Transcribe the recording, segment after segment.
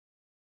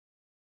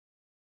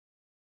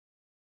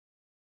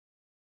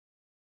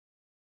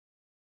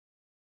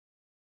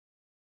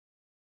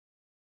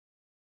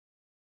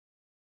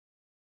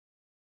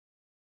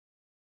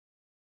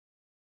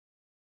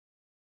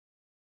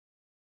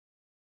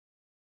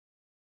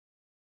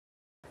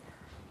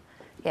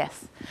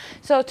Yes.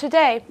 So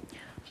today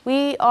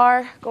we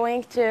are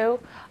going to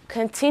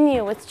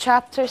continue with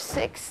chapter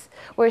 6.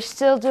 We're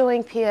still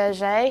doing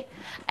Piaget,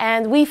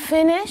 and we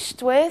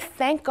finished with,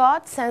 thank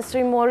God,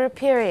 sensory motor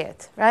period,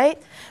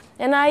 right?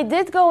 And I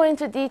did go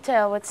into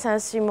detail with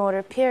sensory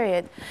motor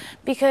period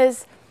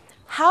because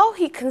how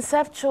he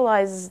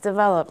conceptualizes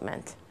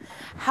development,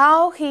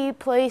 how he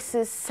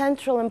places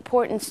central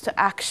importance to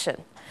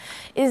action,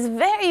 is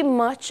very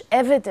much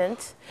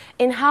evident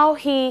in how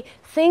he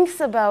thinks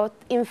about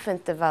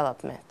infant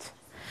development.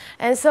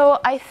 And so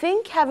I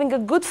think having a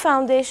good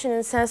foundation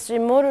in sensory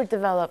motor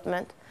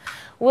development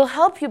will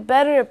help you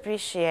better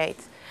appreciate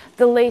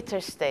the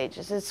later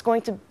stages. It's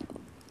going to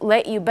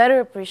let you better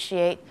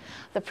appreciate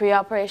the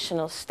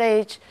pre-operational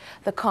stage,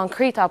 the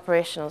concrete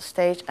operational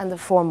stage, and the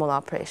formal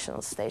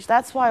operational stage.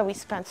 That's why we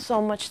spent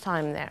so much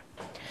time there.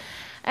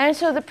 And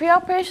so the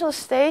pre-operational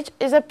stage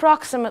is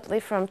approximately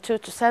from 2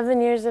 to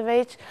 7 years of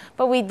age,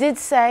 but we did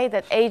say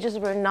that ages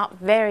were not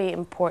very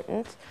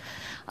important.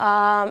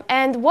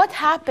 And what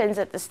happens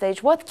at this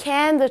stage? What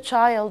can the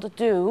child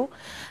do?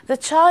 The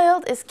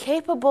child is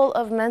capable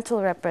of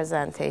mental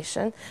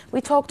representation.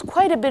 We talked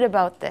quite a bit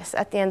about this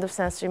at the end of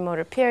sensory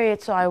motor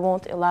period, so I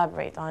won't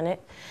elaborate on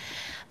it.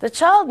 The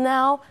child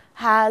now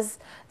has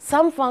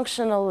some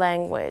functional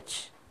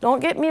language. Don't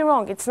get me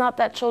wrong, it's not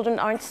that children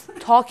aren't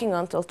talking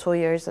until 2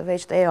 years of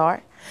age, they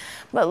are.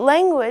 But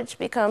language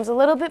becomes a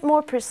little bit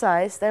more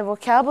precise, their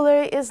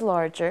vocabulary is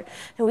larger,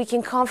 and we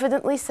can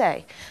confidently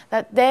say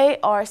that they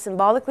are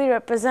symbolically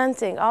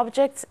representing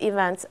objects,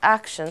 events,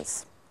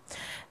 actions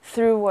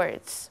through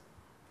words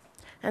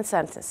and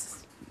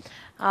sentences.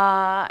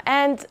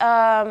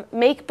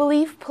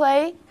 Make-believe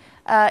play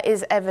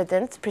is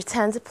evident,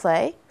 pretend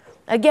play.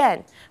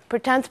 Again,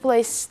 pretend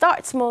play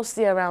starts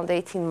mostly around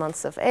 18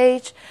 months of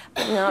age,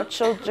 but now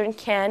children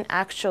can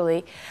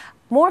actually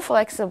more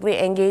flexibly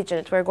engage in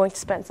it. We're going to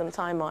spend some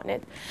time on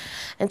it.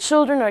 And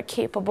children are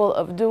capable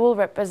of dual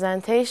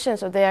representation,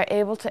 so they are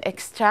able to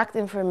extract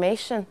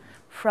information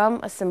from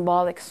a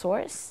symbolic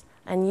source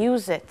and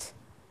use it.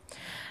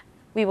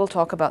 We will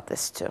talk about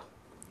this too.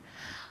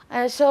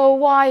 And so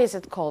why is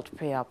it called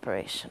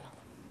pre-operational?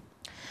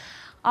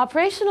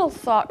 Operational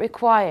thought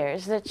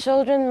requires that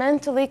children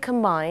mentally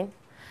combine,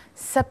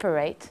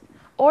 separate,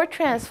 or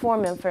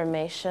transform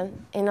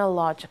information in a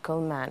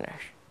logical manner.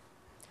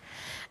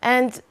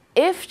 And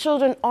if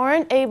children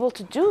aren't able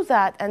to do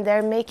that and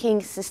they're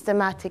making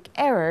systematic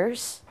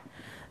errors,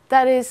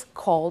 that is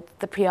called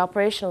the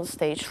pre-operational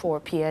stage for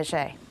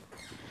Piaget.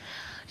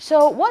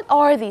 So what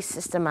are these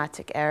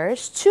systematic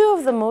errors? Two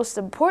of the most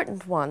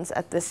important ones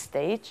at this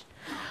stage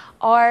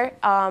are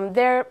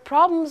their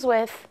problems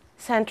with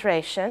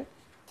centration,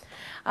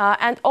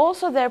 and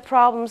also their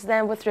problems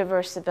then with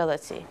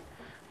reversibility.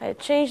 I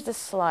changed the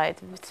slide.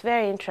 It's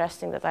very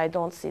interesting that I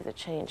don't see the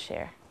change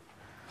here.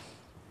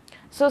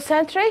 So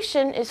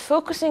centration is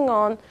focusing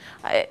on,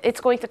 it's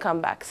going to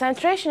come back.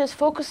 Centration is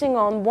focusing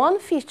on one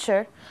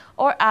feature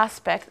or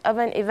aspect of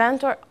an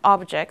event or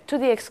object to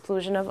the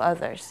exclusion of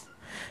others.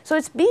 So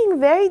it's being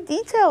very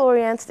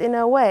detail-oriented in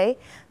a way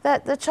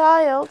that the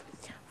child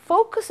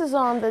focuses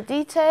on the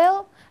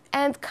detail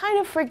and kind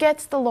of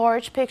forgets the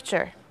large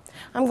picture.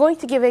 I'm going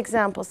to give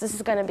examples. This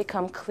is going to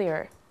become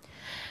clearer.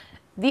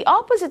 The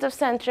opposite of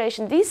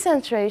centration,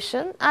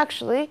 decentration,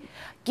 actually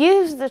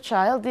gives the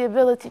child the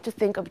ability to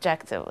think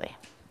objectively,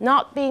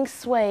 not being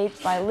swayed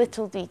by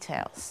little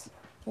details.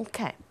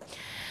 Okay.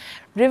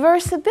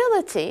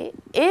 Reversibility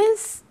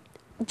is,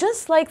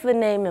 just like the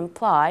name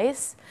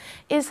implies,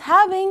 is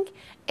having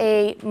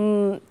a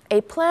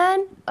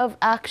plan of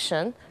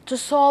action to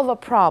solve a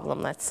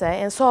problem, let's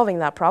say, and solving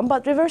that problem.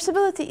 But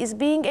reversibility is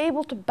being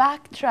able to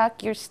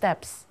backtrack your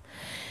steps.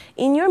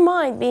 In your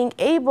mind, being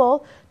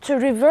able to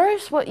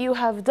reverse what you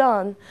have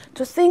done,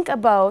 to think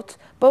about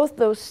both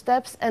those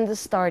steps and the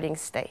starting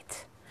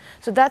state.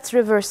 So that's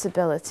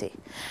reversibility.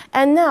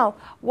 And now,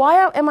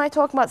 why am I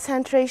talking about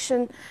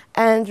centration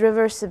and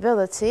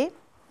reversibility?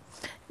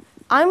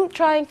 I'm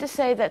trying to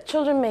say that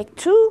children make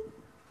two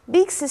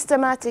big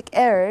systematic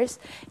errors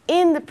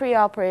in the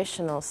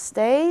pre-operational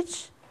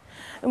stage.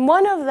 And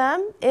one of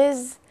them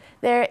is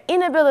their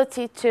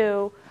inability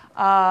to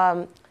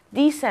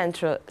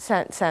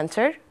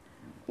center,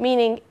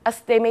 meaning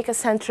they make a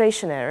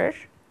centration error.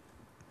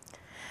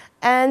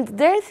 And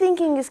their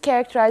thinking is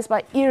characterized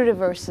by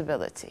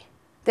irreversibility.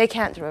 They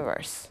can't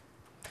reverse.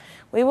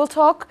 We will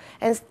talk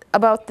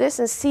about this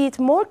and see it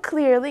more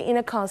clearly in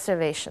a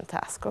conservation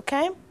task,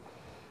 okay?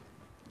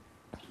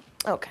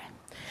 Okay.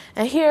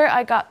 And here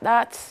I got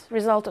that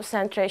result of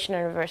centration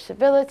and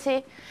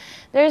reversibility.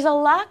 There's a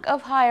lack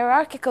of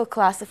hierarchical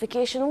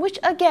classification, which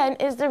again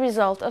is the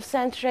result of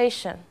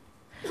centration.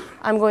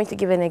 I'm going to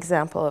give an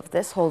example of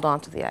this. Hold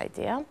on to the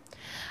idea.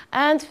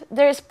 And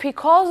there's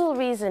pre-causal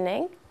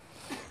reasoning,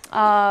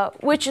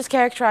 which is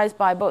characterized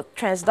by both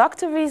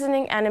transductive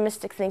reasoning,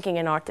 animistic thinking,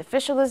 and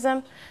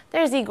artificialism.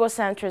 There's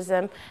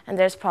egocentrism, and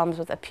there's problems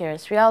with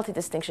appearance-reality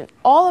distinction.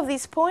 All of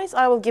these points,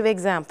 I will give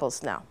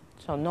examples now,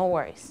 so no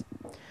worries.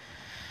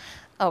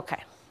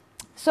 Okay,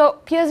 So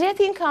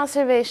Piagetian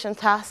conservation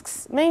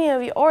tasks, many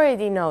of you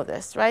already know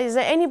this, right? Is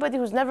there anybody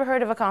who's never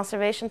heard of a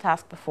conservation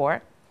task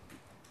before?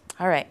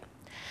 All right.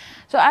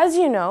 So as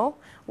you know,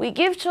 we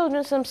give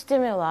children some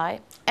stimuli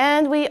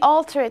and we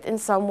alter it in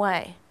some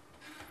way.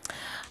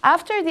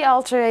 After the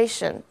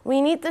alteration,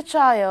 we need the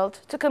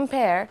child to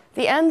compare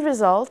the end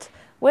result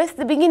with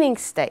the beginning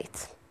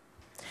state.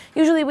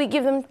 Usually we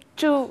give them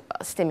two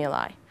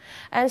stimuli.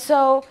 And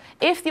so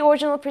if the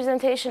original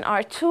presentation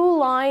are two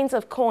lines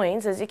of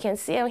coins, as you can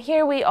see, and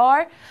here we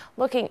are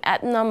looking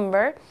at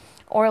number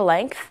or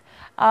length,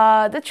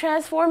 the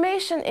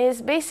transformation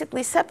is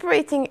basically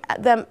separating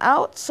them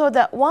out so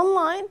that one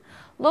line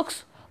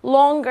looks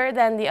longer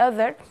than the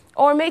other,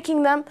 or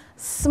making them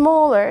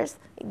smaller,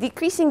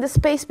 decreasing the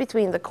space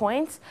between the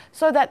coins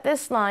so that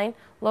this line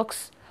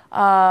looks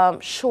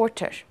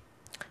shorter.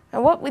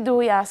 And what do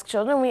we ask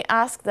children? We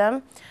ask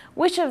them,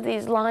 which of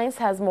these lines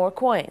has more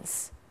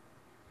coins?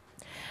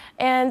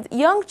 And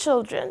young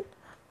children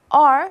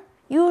are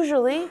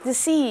usually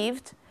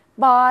deceived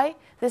by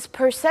this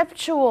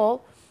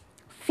perceptual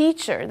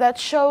feature that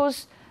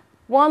shows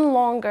one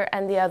longer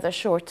and the other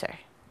shorter.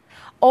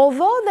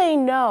 Although they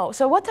know,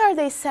 so what are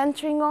they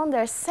centering on?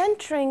 They're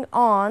centering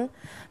on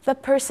the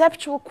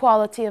perceptual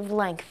quality of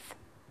length.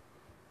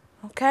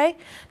 Okay?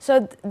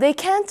 So they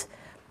can't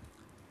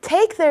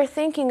take their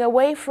thinking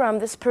away from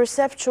this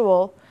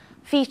perceptual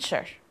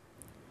feature,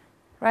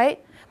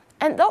 right?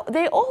 And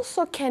they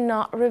also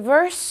cannot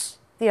reverse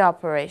the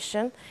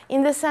operation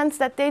in the sense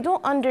that they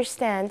don't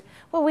understand,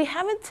 well, we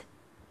haven't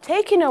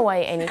taken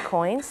away any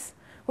coins.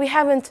 We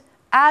haven't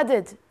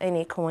added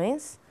any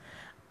coins.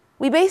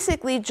 We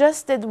basically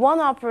just did one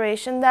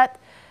operation that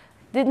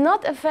did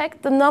not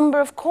affect the number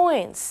of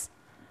coins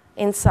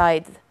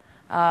inside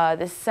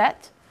this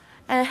set.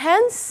 And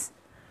hence,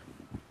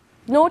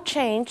 no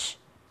change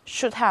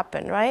should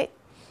happen, right?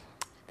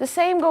 The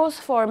same goes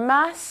for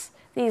mass.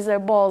 These are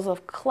balls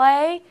of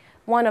clay.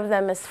 One of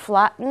them is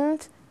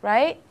flattened,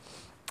 right?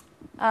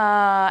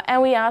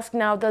 And we ask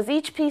now, does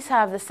each piece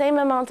have the same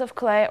amount of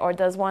clay or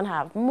does one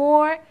have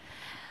more?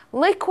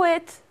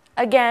 Liquid,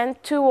 again,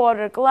 2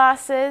 water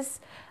glasses.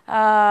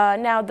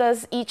 Now,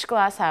 does each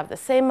glass have the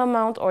same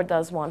amount or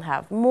does one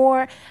have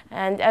more?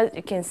 And as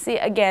you can see,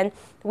 again,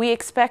 we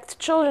expect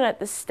children at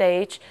this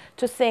stage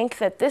to think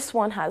that this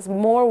one has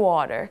more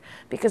water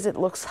because it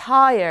looks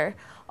higher,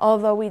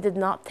 although we did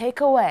not take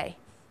away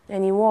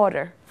any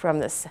water from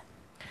this.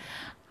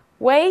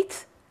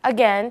 Weight,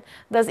 again,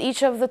 does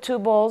each of the 2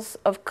 balls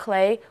of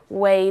clay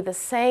weigh the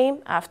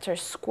same after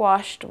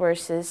squashed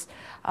versus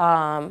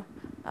the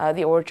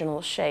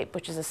original shape,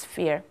 which is a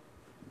sphere?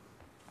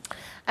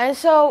 And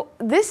so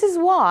this is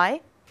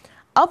why,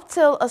 up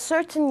till a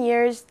certain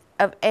years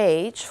of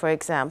age, for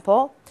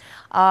example,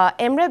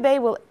 Emre Bey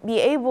will be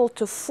able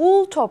to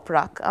fool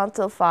Toprak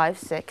until 5,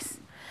 6.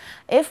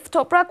 If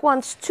Toprak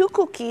wants 2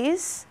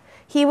 cookies,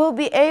 he will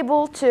be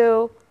able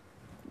to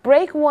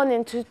break one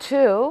into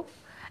 2,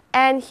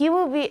 and he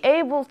will be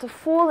able to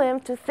fool him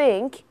to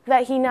think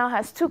that he now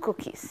has 2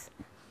 cookies.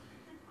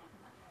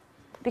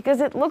 Because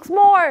it looks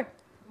more.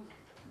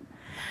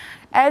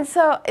 And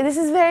so this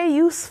is very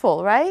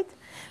useful, right?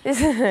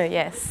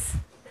 Yes.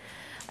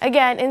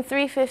 Again, in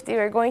 350,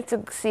 we're going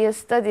to see a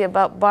study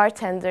about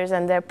bartenders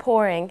and they're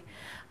pouring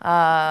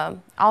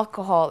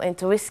alcohol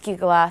into whiskey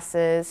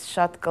glasses,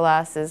 shot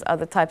glasses,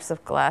 other types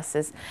of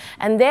glasses,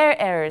 and their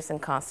errors in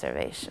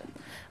conservation,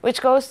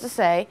 which goes to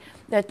say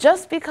that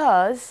just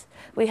because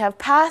we have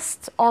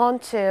passed on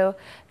to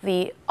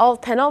the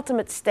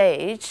penultimate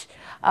stage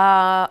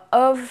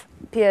of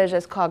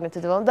Piaget's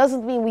cognitive development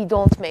doesn't mean we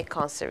don't make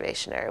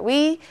conservation error.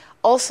 We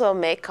also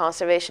make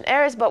conservation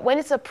errors, but when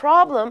it's a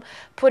problem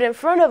put in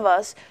front of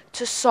us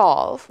to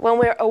solve, when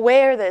we're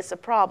aware that it's a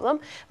problem,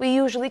 we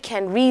usually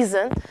can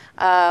reason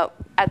at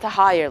a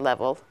higher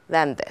level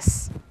than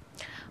this.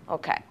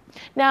 Okay.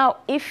 Now,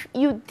 if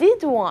you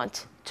did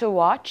want to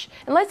watch,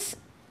 and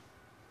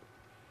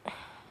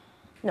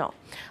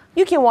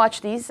you can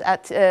watch these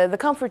at the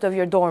comfort of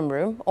your dorm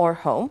room or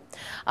home.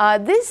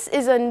 This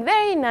is a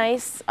very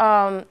nice,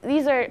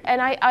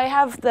 I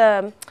have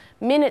the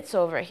minutes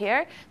over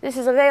here. This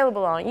is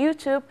available on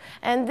YouTube,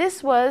 and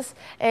this was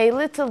a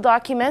little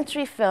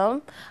documentary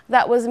film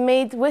that was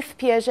made with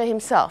Piaget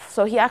himself.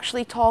 So he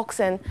actually talks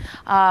and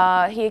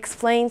he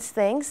explains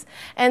things,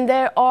 and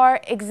there are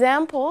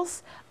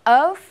examples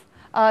of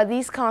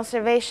these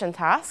conservation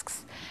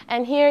tasks.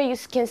 And here you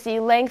can see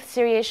length,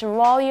 seriation,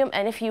 volume,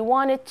 and if you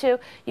wanted to,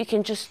 you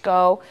can just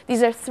go.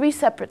 These are 3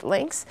 separate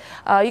links.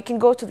 You can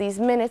go to these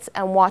minutes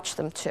and watch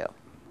them too.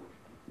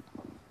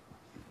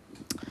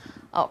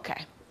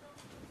 Okay.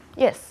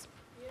 Yes?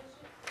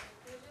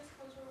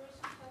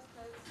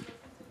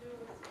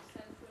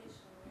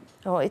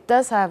 Oh, it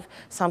does have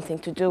something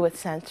to do with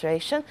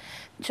centration.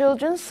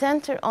 Children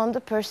center on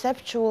the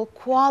perceptual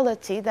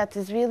quality that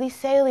is really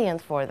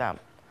salient for them.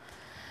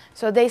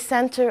 So they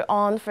center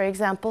on, for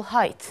example,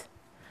 height,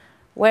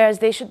 whereas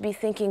they should be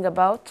thinking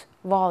about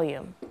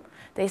volume.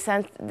 They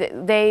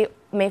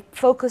may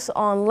focus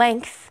on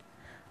length,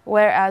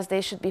 whereas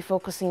they should be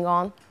focusing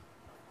on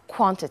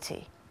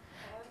quantity.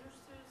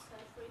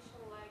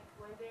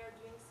 when they are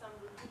doing some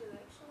repeated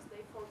actions,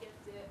 they forget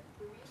the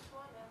previous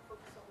one and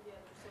focus on the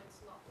other, so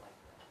it's not like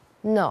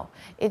that. No,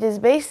 it is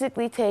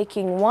basically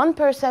taking one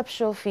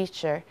perceptual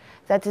feature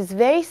that is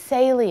very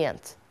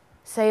salient,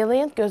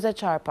 göze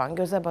çarpan,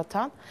 göze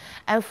batan,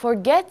 and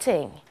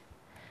forgetting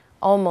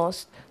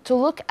almost to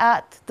look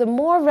at the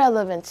more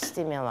relevant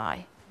stimuli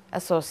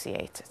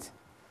associated.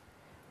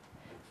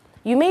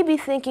 You may be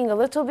thinking a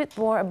little bit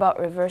more about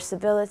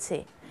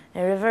reversibility.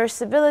 In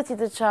reversibility,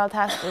 the child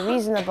has to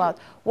reason about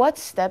what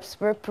steps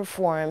were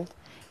performed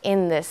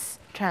in this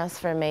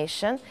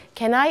transformation.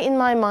 Can I, in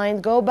my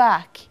mind, go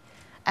back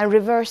and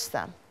reverse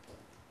them?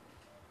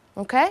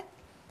 Okay?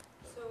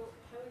 So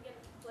how we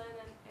get to plan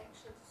and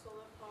action to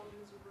solve a problem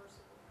is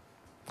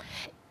reversible?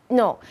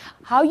 No.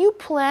 How you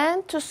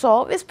plan to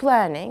solve is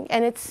planning,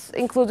 and it's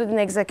included in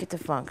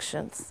executive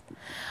functions.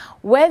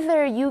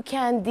 Whether you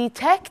can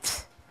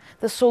detect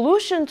the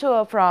solution to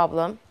a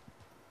problem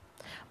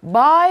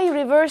by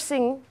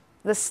reversing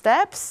the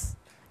steps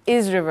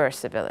is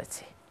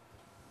reversibility.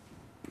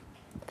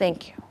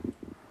 Thank you.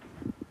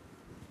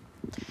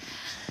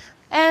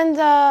 And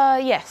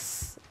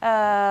yes,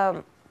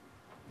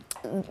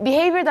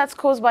 behavior that's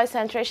caused by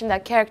centration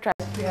that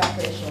characterizes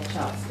pre-operational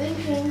child's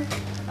thinking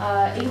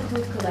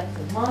include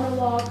collective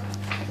monologue,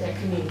 their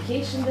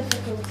communication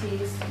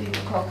difficulties. We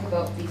will talk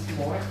about these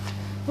more.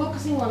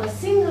 Focusing on a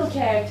single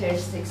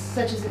characteristic,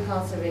 such as the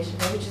conservation,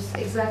 which is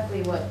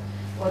exactly what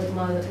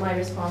my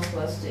response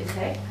was to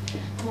intake.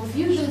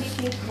 Confusion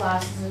between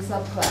classes and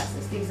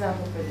subclasses. The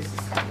example for this is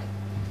coming.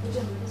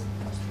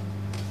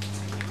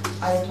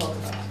 I will talk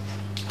about it.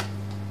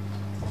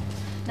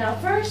 Now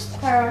first,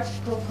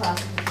 hierarchical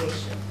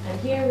classification. And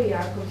here we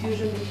are,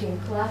 confusion between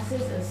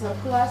classes and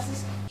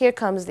subclasses. Here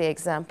comes the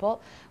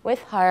example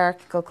with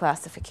hierarchical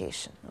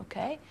classification,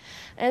 okay?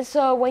 And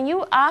so when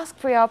you ask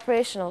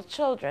pre-operational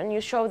children,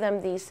 you show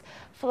them these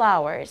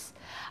flowers.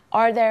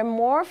 Are there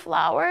more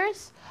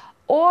flowers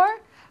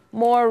or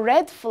more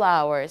red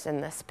flowers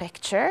in this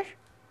picture?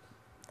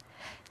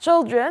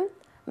 Children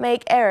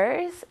make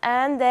errors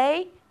and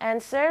they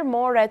answer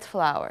more red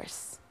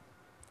flowers.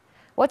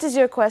 What is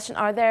your question?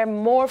 Are there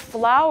more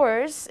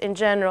flowers in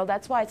general?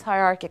 That's why it's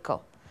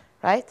hierarchical,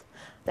 right?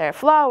 There are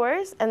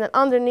flowers, and then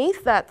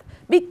underneath that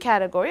big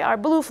category are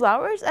blue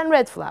flowers and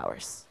red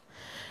flowers.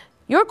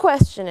 Your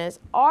question is,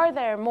 are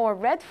there more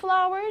red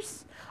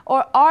flowers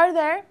or are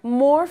there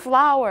more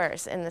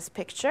flowers in this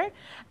picture?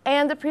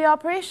 And the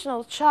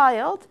pre-operational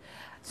child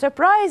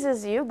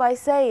surprises you by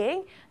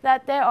saying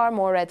that there are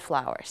more red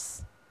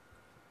flowers.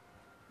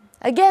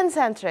 Again,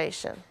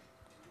 centration,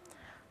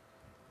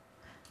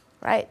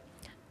 right?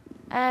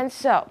 And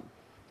so,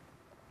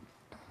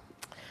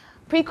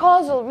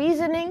 pre-causal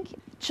reasoning.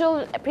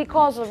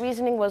 Pre-causal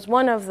reasoning was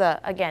one of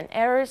the, again,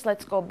 errors.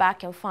 Let's go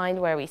back and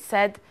find where we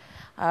said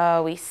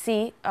we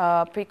see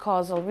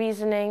pre-causal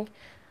reasoning.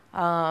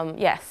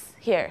 Yes,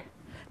 here.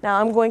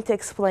 Now I'm going to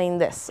explain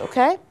this,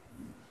 okay?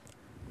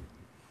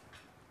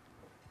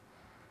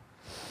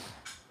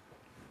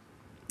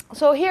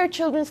 So here,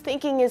 children's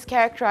thinking is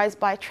characterized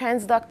by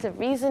transductive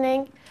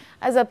reasoning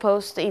as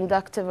opposed to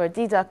inductive or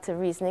deductive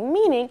reasoning,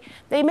 meaning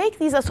they make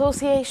these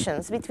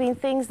associations between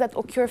things that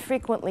occur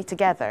frequently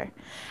together.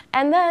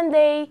 And then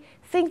they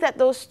think that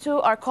those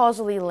two are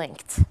causally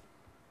linked.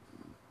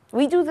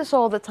 We do this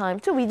all the time,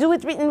 too. We do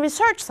it in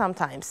research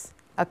sometimes.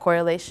 A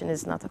correlation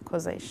is not a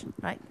causation,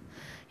 right?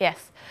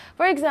 Yes.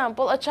 For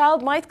example, a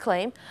child might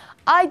claim,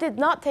 I did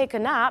not take a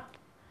nap,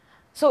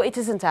 so it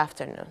isn't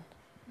afternoon.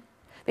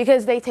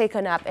 Because they take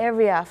a nap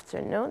every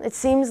afternoon. It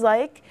seems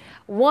like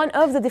one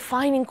of the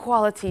defining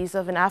qualities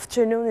of an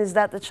afternoon is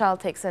that the child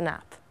takes a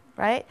nap,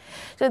 right?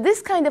 So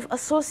this kind of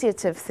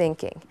associative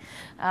thinking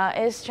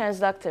is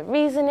transductive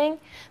reasoning.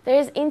 There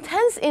is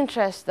intense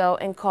interest, though,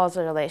 in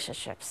causal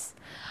relationships.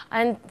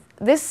 And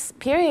this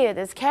period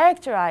is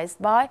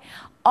characterized by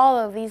all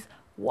of these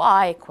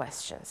why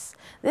questions.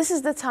 This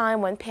is the time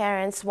when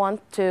parents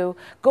want to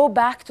go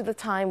back to the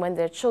time when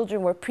their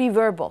children were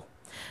pre-verbal,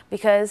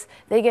 because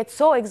they get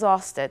so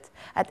exhausted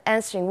at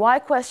answering why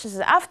questions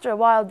that after a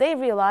while they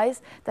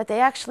realize that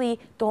they actually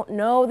don't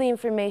know the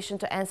information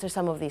to answer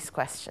some of these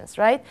questions,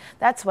 right?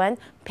 That's when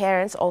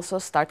parents also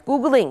start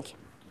Googling,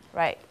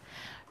 right?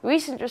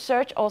 Recent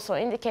research also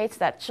indicates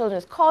that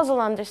children's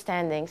causal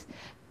understandings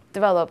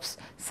develops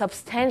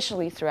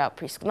substantially throughout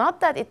preschool. Not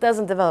that it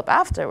doesn't develop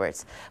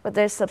afterwards, but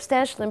there's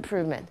substantial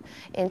improvement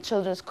in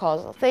children's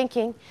causal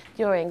thinking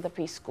during the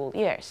preschool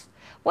years.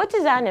 What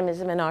is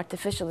animism and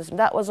artificialism?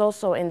 That was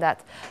also in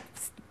that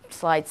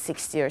slide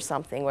 60 or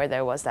something where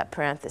there was that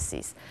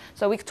parentheses.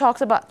 So we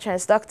talked about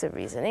transductive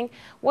reasoning.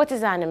 What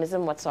is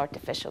animism? What's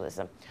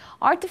artificialism?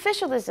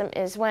 Artificialism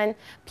is when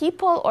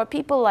people or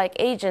people-like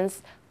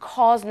agents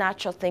cause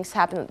natural things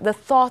happen, the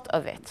thought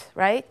of it,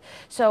 right?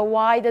 So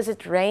why does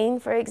it rain,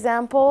 for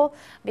example?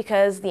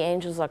 Because the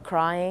angels are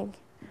crying,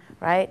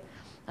 right?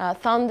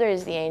 Thunder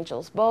is the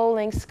angels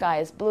bowling,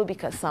 sky is blue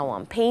because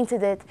someone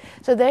painted it.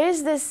 So there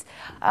is this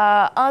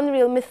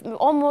unreal,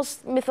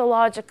 almost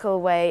mythological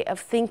way of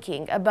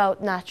thinking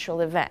about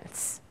natural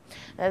events.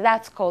 Now,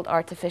 that's called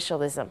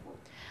artificialism.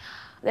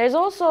 There's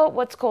also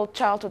what's called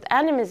childhood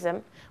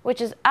animism,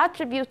 which is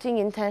attributing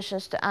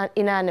intentions to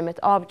inanimate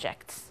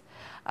objects.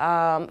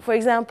 For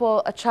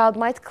example, a child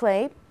might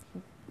claim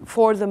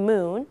for the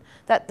moon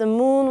that the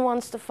moon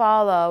wants to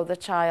follow the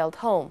child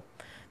home.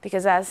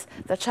 Because as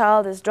the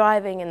child is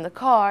driving in the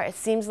car, it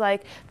seems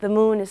like the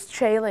moon is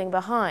trailing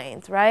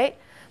behind, right?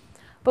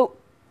 But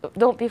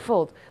don't be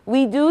fooled.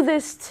 We do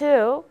this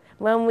too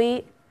when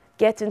we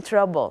get in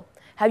trouble.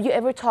 Have you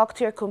ever talked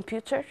to your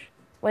computer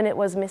when it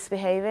was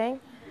misbehaving?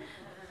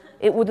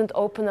 It wouldn't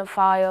open a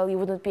file. You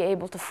wouldn't be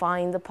able to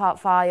find the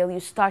file. You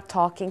start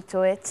talking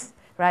to it,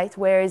 right?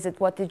 Where is it?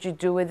 What did you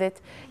do with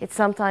it? It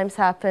sometimes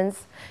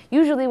happens.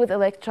 Usually with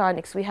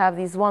electronics, we have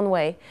these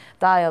one-way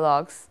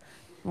dialogues,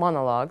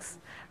 monologues,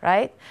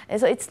 right? And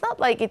so it's not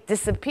like it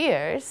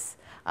disappears,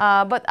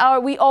 but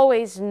we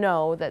always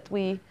know that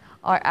we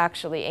are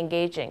actually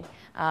engaging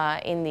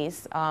in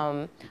these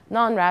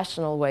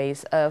non-rational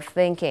ways of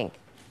thinking.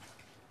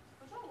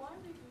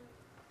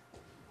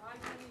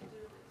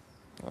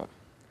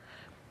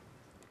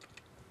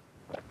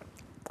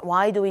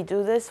 Why do we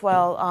do this?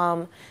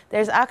 Well,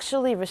 there's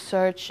actually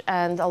research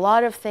and a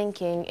lot of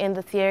thinking in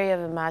the theory of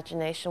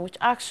imagination, which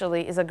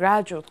actually is a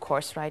graduate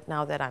course right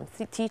now that I'm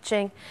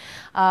teaching.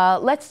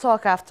 Let's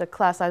talk after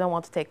class. I don't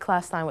want to take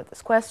class time with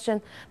this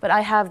question, but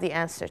I have the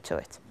answer to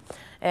it.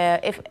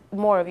 If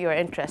more of you are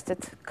interested,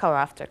 come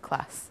after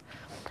class.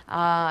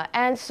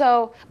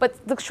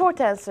 But the short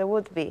answer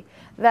would be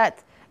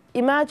that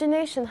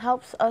imagination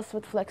helps us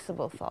with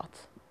flexible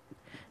thought.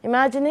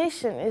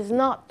 Imagination is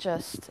not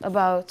just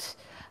about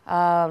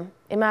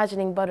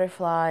imagining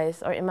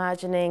butterflies or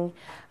imagining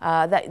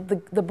that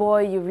the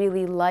boy you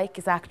really like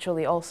is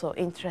actually also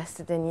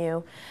interested in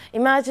you.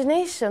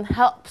 Imagination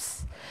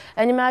helps,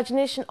 and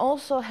imagination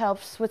also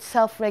helps with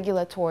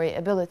self-regulatory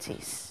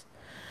abilities.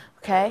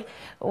 Okay?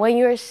 When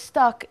you're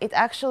stuck, it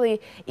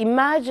actually,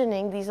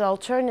 imagining these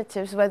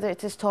alternatives, whether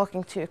it is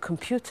talking to your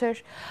computer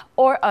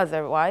or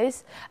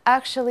otherwise,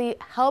 actually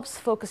helps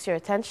focus your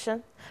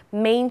attention,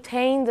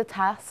 maintain the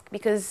task,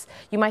 because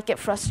you might get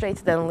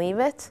frustrated and leave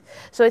it.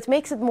 So it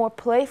makes it more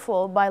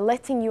playful by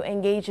letting you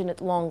engage in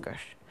it longer.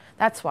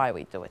 That's why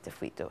we do it,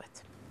 if we do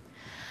it.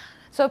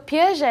 So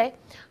Piaget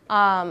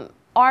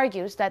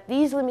argues that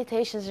these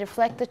limitations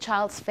reflect the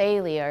child's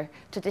failure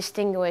to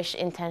distinguish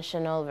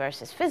intentional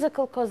versus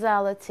physical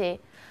causality.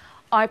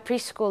 Are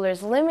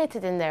preschoolers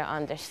limited in their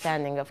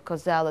understanding of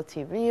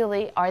causality,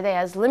 really? Are they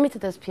as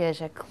limited as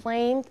Piaget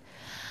claimed?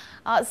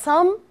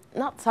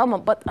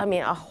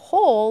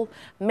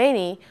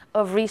 Many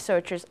of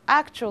researchers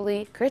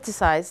actually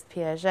criticized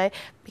Piaget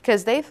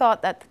because they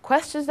thought that the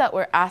questions that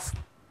were asked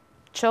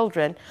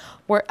children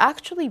were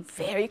actually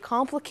very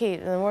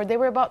complicated, and they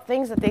were about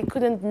things that they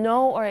couldn't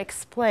know or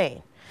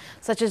explain,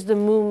 such as the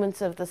movements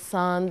of the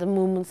sun, the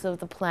movements of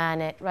the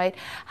planet, right?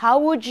 How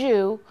would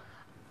you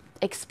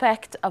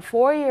expect a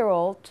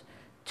 4-year-old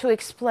to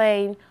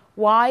explain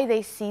why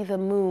they see the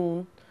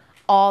moon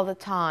all the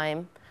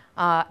time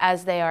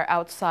as they are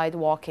outside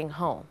walking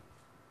home,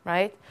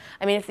 right?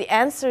 I mean, if the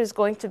answer is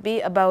going to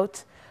be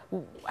about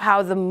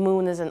how the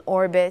moon is in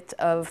orbit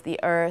of the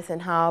Earth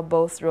and how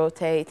both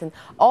rotate and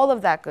all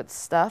of that good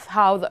stuff,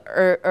 how the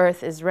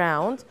Earth is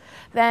round,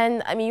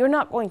 then, I mean, you're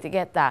not going to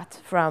get that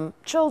from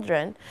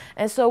children.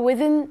 And so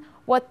within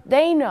what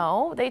they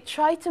know, they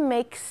try to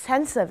make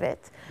sense of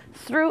it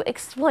through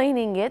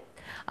explaining it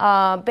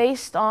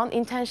based on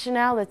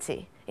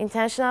intentionality.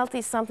 Intentionality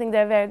is something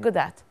they're very good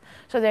at.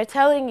 So they're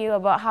telling you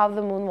about how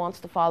the moon wants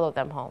to follow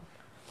them home.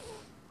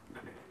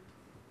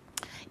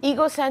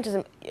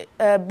 Egocentrism.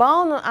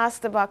 Bono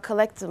asked about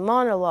collective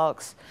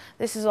monologues.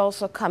 This is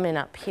also coming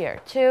up here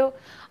too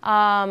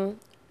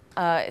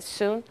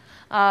soon.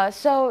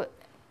 So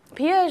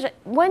Piaget,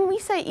 when we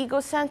say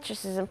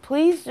egocentrism,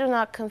 please do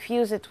not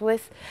confuse it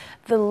with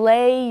the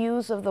lay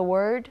use of the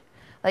word.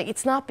 Like,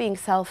 it's not being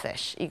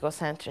selfish,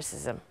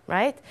 egocentrism,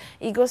 right?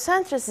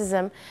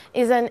 Egocentrism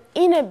is an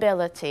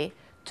inability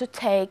to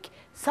take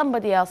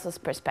somebody else's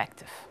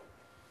perspective.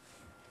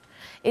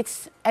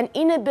 It's an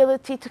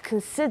inability to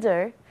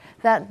consider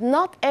that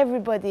not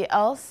everybody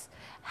else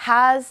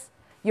has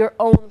your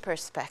own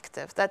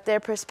perspective, that their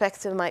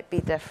perspective might be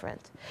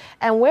different.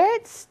 And where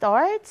it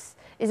starts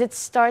is it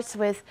starts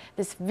with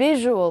this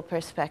visual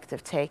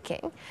perspective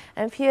taking.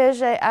 And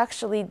Piaget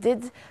actually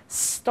did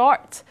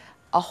start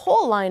a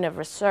whole line of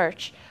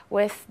research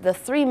with the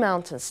 3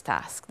 mountains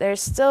task.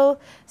 There's still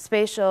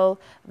spatial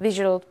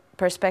visual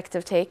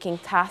perspective taking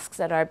tasks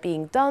that are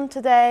being done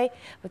today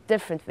with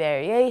different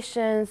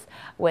variations,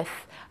 with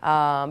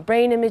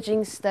brain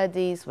imaging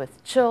studies,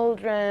 with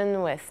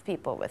children, with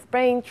people with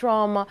brain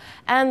trauma,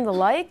 and the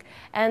like.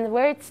 And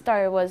where it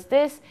started was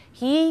this: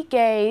 he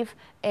gave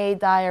a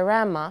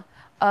diorama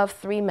of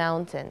 3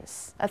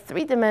 mountains, a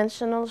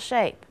 3-dimensional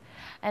shape,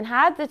 and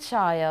had the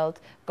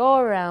child go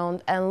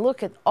around and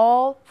look at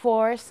all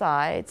 4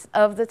 sides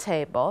of the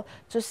table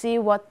to see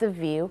what the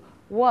view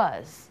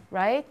was,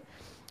 right?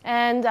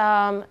 And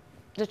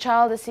the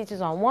child is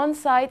seated on one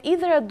side,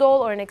 either a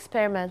doll or an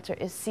experimenter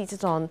is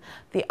seated on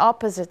the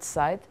opposite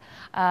side,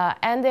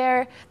 and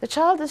the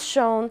child is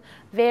shown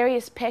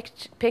various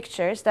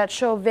pictures that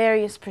show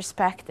various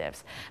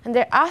perspectives, and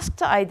they're asked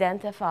to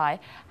identify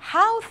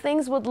how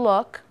things would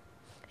look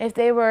if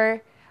they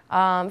were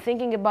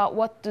thinking about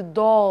what the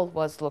doll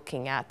was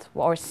looking at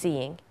or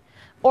seeing,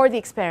 or the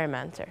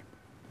experimenter.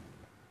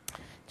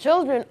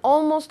 Children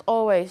almost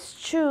always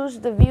choose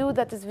the view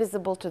that is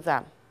visible to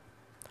them,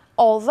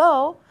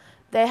 although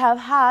they have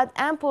had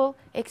ample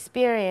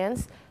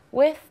experience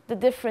with the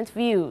different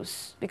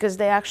views because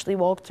they actually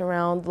walked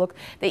around, looked.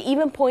 They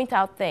even point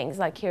out things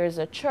like here's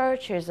a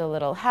church, here's a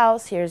little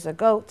house, here's a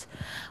goat,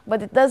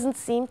 but it doesn't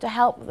seem to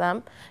help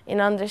them in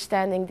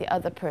understanding the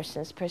other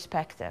person's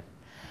perspective.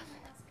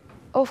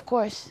 Of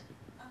course.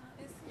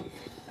 Is it the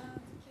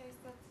case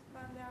that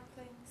when they are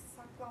playing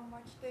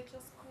saklambaç, they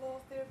just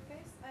close their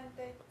face and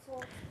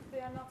they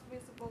are not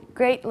visible?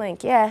 Great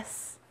link,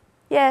 yes.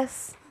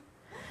 Yes.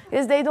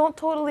 Because they don't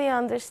totally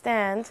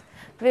understand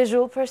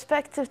visual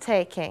perspective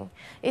taking.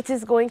 It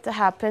is going to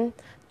happen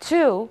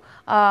to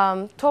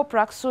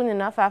Toprak soon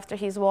enough after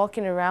he's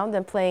walking around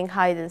and playing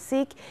hide and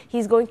seek.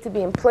 He's going to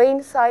be in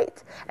plain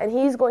sight, and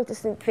he's going to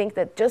think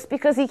that just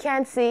because he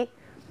can't see,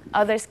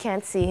 others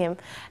can't see him.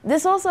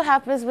 This also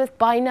happens with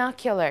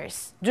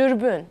binoculars,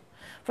 dürbün.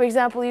 For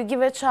example, you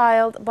give a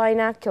child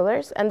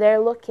binoculars and they're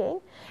looking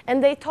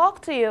and they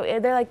talk to you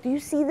and they're like, do you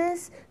see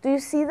this? Do you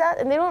see that?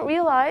 And they don't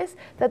realize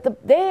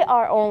that they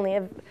are only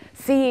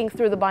seeing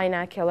through the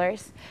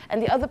binoculars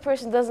and the other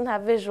person doesn't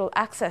have visual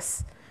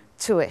access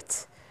to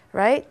it,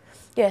 right?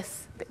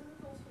 Yes?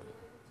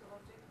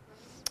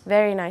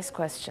 Very nice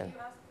question.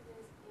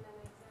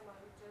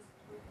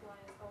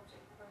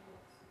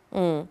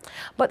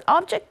 But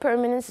object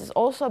permanence is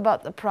also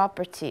about the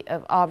property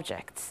of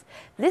objects.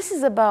 This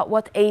is about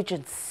what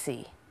agents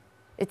see.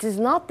 It is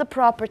not the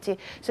property.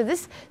 So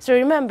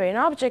remember, in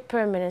object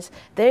permanence,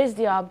 there's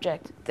the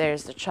object,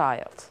 there's the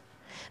child.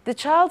 The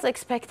child's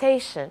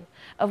expectation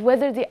of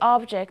whether the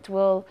object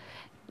will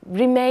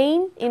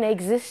remain in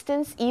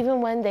existence even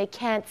when they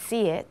can't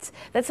see it,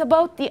 that's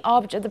about the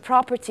object, the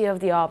property of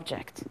the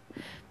object.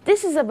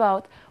 This is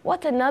about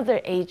what another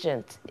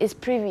agent is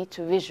privy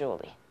to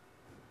visually.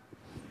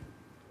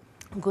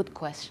 Good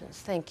questions,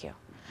 thank you.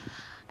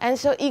 And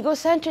so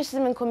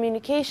egocentrism in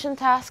communication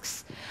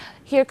tasks,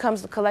 here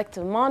comes the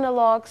collective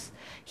monologues.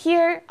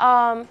 Here,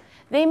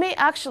 they may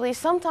actually,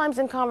 sometimes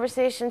in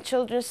conversation,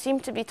 children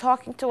seem to be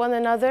talking to one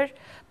another,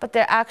 but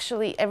they're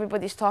actually,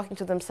 everybody's talking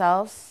to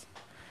themselves.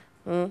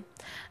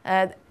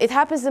 It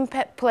happens in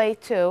pet play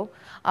too,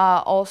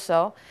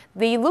 also.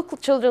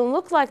 Children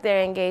look like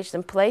they're engaged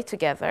in play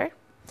together,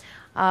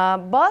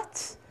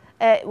 but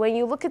when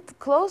you look at it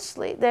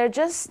closely, they're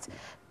just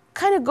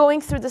kind of going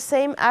through the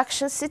same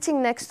action,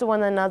 sitting next to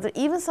one another,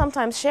 even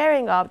sometimes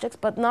sharing objects,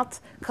 but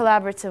not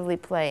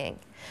collaboratively playing.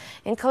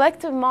 In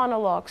collective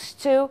monologues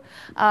too,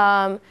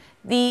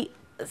 the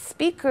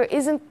speaker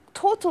isn't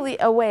totally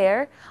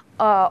aware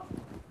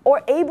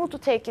or able to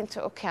take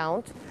into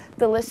account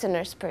the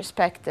listener's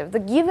perspective. The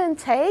give and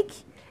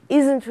take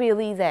isn't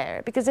really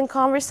there, because in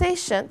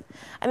conversation,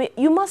 I mean,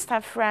 you must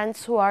have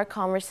friends who are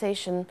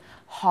conversation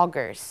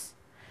hoggers.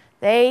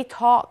 They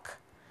talk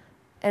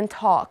and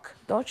talk.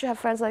 Don't you have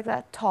friends like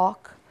that?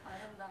 Talk. I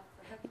am that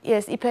friend.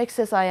 Yes, Ipek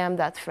says, I am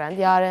that friend.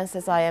 Yaren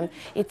says, I am.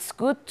 It's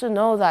good to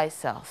know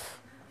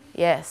thyself.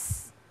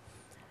 Yes.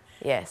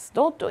 Yes.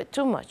 Don't do it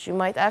too much. You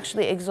might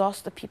actually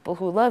exhaust the people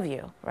who love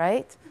you,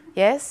 right?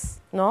 Yes?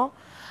 No?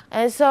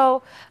 And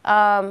so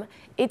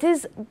it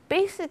is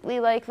basically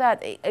like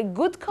that. A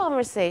good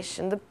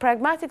conversation, the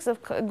pragmatics of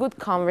a good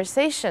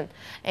conversation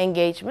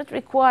engagement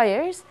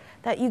requires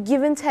that you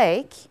give and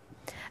take,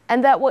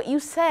 and that what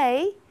you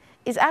say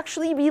is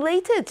actually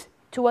related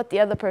to what the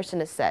other person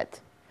has said.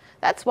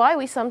 That's why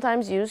we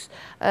sometimes use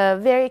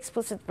very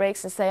explicit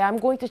breaks and say, I'm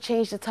going to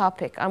change the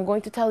topic. I'm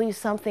going to tell you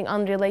something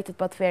unrelated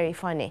but very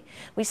funny.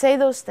 We say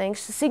those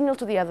things to signal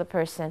to the other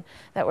person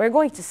that we're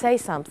going to say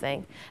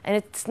something and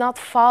it's not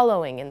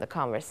following in the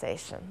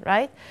conversation,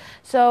 right?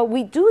 So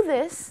we do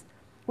this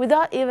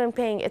without even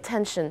paying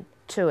attention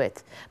to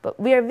it. But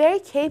we are very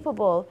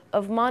capable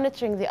of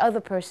monitoring the other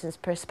person's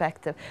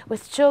perspective.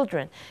 With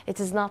children,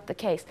 it is not the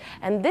case.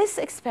 And this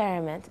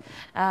experiment,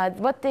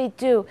 what they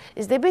do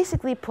is they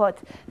basically put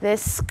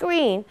this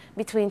screen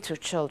between two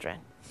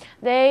children.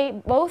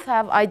 They both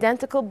have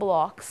identical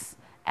blocks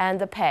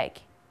and a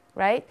peg,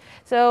 right?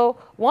 So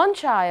one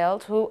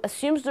child who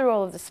assumes the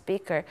role of the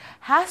speaker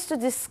has to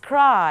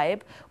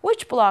describe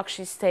which block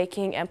she's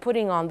taking and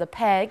putting on the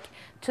peg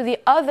to the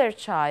other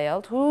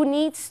child who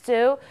needs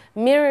to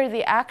mirror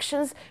the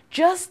actions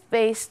just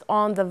based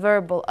on the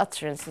verbal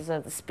utterances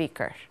of the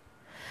speaker.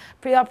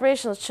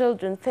 Pre-operational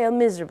children fail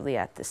miserably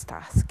at this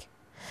task.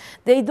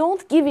 They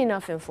don't give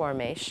enough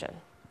information.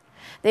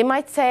 They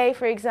might say,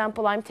 for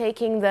example, I'm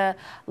taking the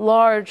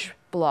large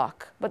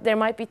block, but there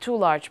might be two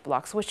large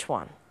blocks. Which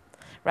one?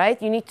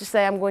 Right? You need to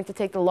say, I'm going to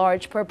take the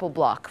large purple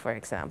block, for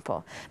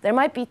example. There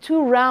might be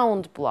two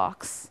round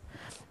blocks.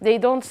 They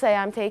don't say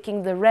I'm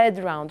taking the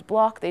red round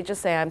block, they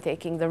just say I'm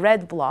taking the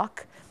red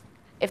block.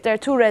 If there are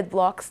two red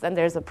blocks, then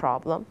there's a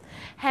problem.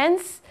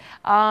 Hence,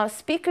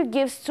 speaker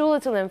gives too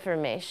little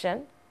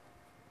information.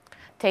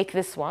 Take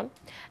this one.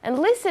 And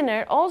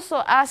listener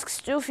also asks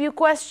too few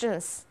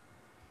questions.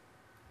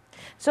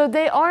 So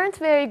they aren't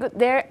very good.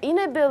 Their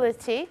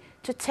inability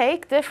to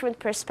take different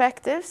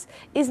perspectives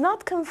is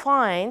not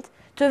confined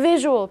to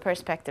visual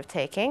perspective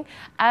taking,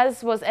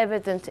 as was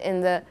evident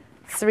in the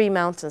Three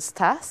Mountains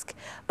task,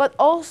 but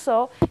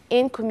also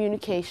in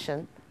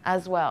communication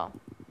as well.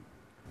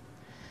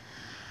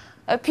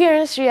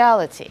 Appearance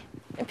reality.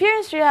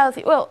 Appearance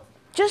reality, well,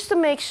 just to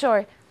make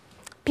sure,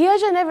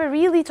 Piaget never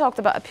really talked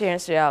about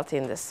appearance reality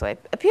in this way.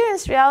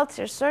 Appearance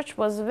reality research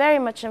was very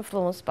much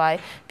influenced by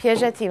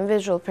Piagetian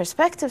visual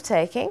perspective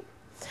taking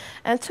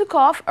and took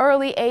off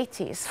early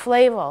 80s.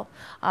 Flavel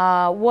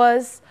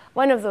was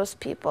one of those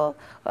people,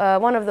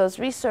 one of those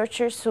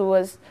researchers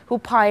who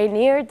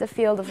pioneered the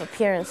field of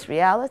appearance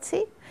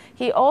reality.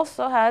 He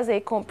also has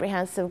a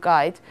comprehensive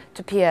guide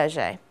to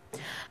Piaget.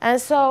 And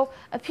so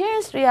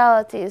appearance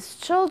reality is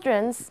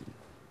children's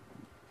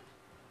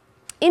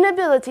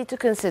inability to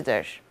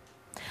consider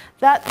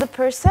that the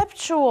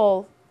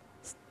perceptual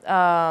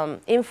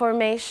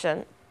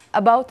information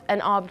about an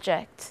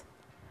object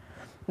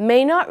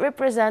may not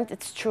represent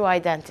its true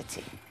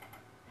identity.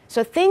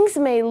 So things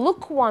may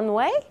look one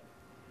way,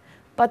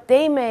 but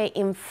they may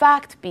in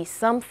fact be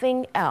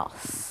something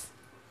else,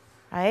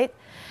 right?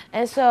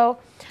 And so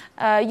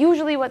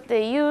usually what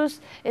they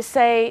use is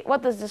say,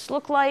 what does this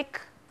look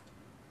like?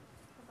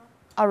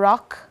 A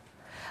rock.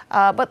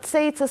 But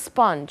say it's a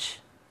sponge,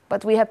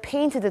 but we have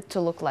painted it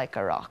to look like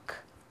a rock.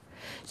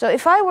 So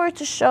if I were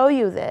to show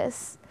you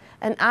this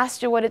and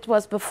asked you what it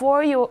was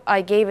before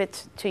I gave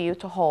it to you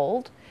to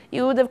hold,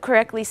 you would have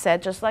correctly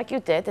said, just like you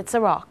did, it's a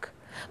rock.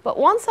 But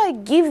once I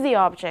give the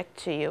object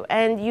to you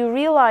and you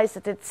realize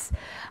that it's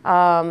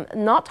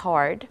not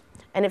hard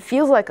and it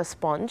feels like a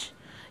sponge,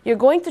 you're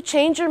going to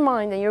change your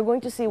mind and you're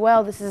going to see,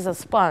 well, this is a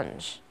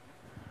sponge.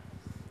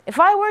 If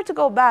I were to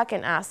go back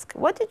and ask,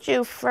 what did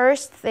you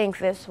first think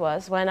this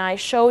was when I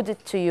showed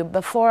it to you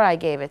before I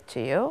gave it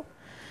to you?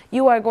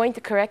 You are going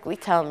to correctly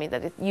tell me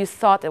that you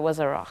thought it was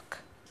a rock.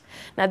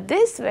 Now,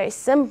 this very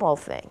simple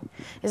thing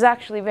is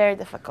actually very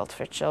difficult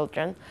for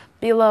children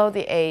below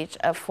the age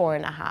of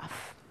 4.5,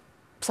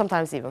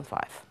 sometimes even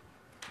 5.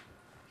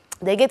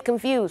 They get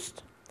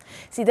confused.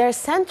 See, they're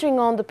centering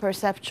on the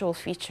perceptual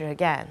feature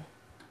again,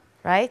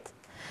 right?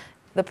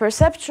 The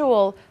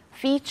perceptual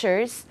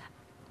features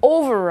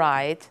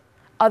override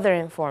other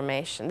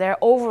information. They're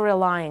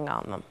over-relying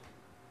on them.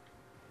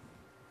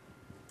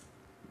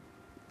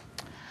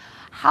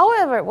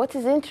 However, what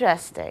is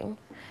interesting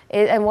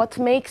and what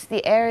makes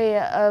the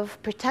area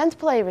of pretend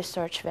play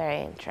research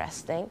very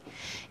interesting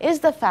is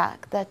the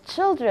fact that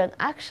children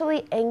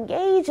actually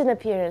engage in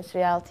appearance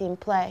reality in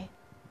play.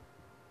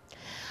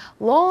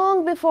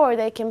 Long before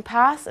they can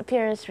pass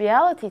appearance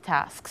reality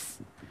tasks,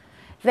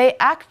 they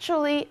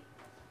actually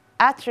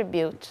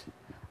attribute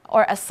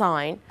or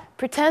assign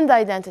pretend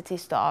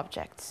identities to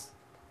objects,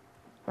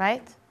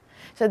 right?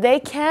 So they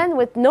can,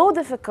 with no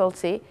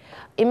difficulty,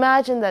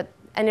 imagine that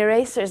an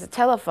eraser is a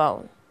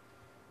telephone.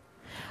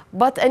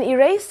 But an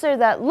eraser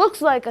that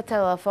looks like a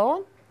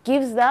telephone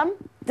gives them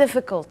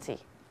difficulty.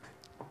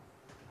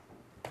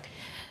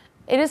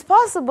 It is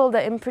possible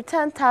that in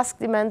pretend task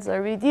demands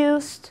are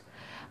reduced,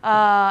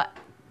 but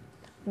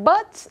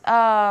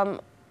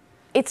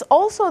it's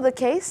also the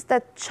case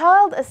that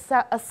child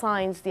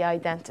assigns the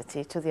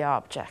identity to the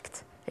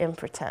object in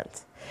pretend.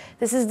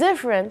 This is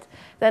different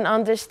than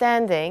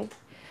understanding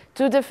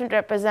two different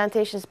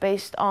representations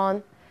based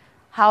on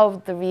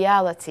how the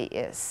reality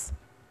is.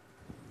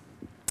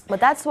 But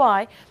that's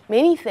why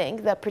many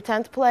think that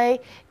pretend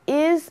play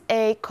is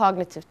a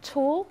cognitive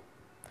tool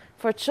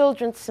for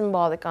children's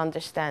symbolic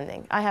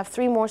understanding. I have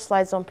 3 more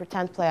slides on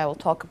pretend play. I will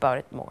talk about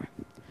it more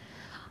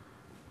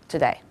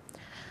today.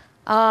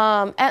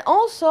 And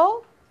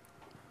also,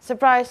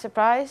 surprise,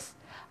 surprise,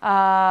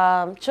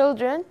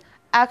 children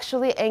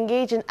actually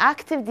engage in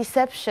active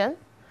deception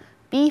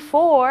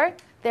before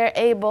they're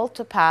able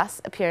to pass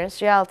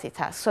appearance reality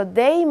tasks. So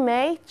they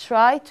may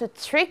try to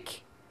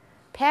trick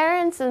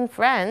parents and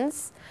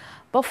friends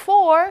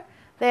before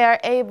they are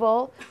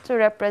able to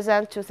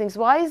represent two things.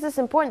 Why is this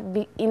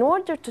important? In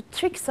order to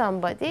trick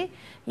somebody,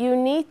 you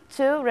need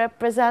to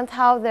represent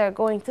how they're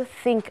going to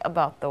think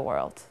about the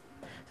world.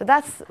 So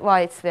that's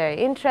why it's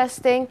very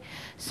interesting.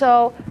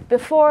 So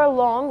before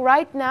long,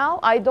 right now,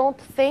 I don't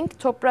think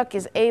Toprak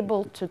is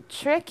able to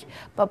trick,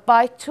 but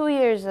by 2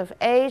 years of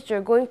age,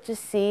 you're going to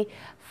see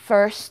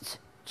first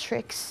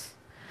tricks.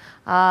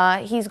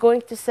 He's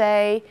going to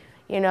say,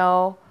 you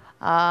know,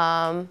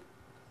 I'm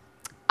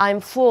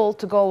full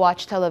to go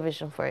watch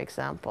television, for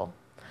example.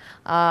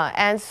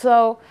 And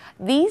so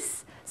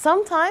these,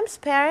 sometimes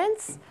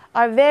parents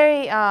are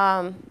very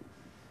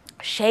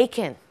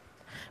shaken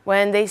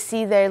when they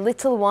see their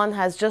little one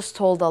has just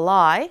told a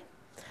lie.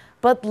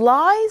 But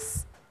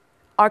lies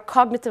are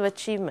cognitive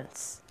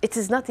achievements. It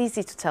is not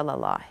easy to tell a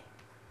lie.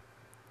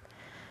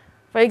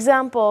 For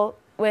example,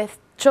 with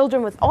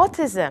children with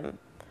autism,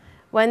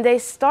 when they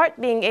start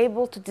being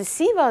able to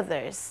deceive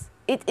others,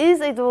 it is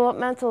a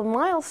developmental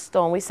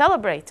milestone. We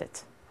celebrate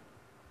it.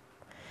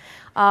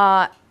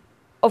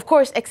 Of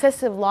course,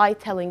 excessive lie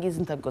telling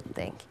isn't a good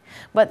thing.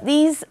 But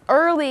these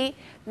early,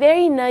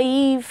 very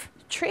naive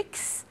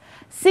tricks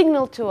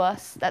signal to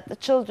us that the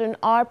children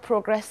are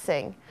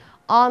progressing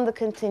on the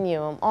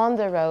continuum, on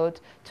the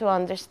road to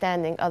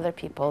understanding other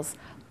people's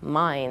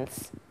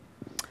minds.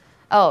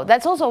 Oh,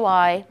 that's also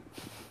why,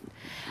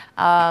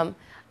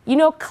 you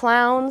know,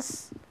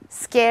 clowns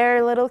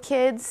scare little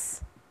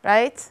kids,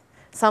 right?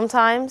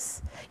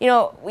 Sometimes. You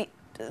know,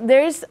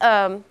 there's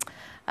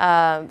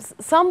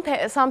some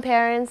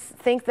parents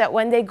think that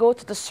when they go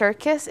to the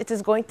circus, it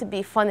is going to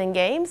be fun and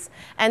games,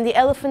 and the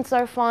elephants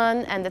are fun,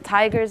 and the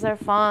tigers are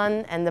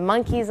fun, and the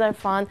monkeys are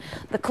fun.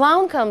 The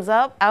clown comes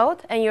out,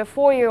 and your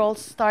 4-year-old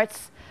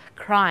starts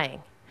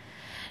crying.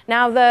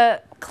 Now,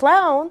 the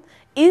clown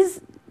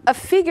is a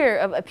figure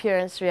of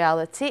appearance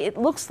reality. It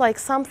looks like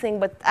something,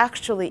 but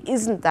actually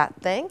isn't that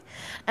thing.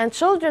 And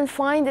children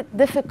find it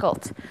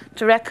difficult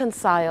to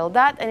reconcile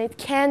that, and it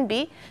can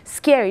be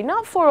scary,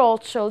 not for all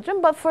children,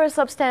 but for a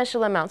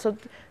substantial amount. So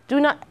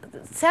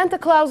Santa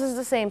Claus is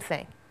the same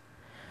thing.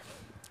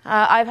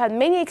 I've had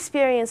many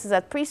experiences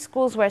at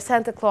preschools where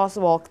Santa Claus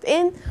walked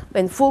in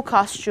full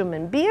costume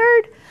and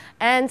beard,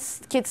 and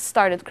kids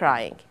started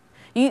crying.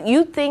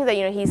 You'd think that,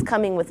 you know, he's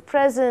coming with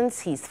presents,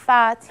 he's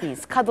fat,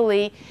 he's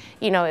cuddly,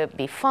 you know, it'd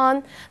be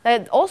fun.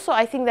 That also,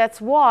 I think that's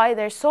why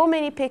there's so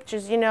many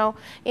pictures, you know,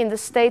 in the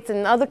States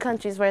and other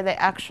countries where they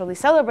actually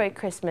celebrate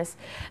Christmas.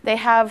 They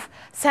have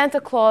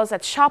Santa Claus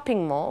at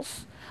shopping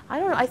malls. I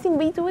don't know, I think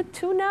we do it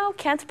too now.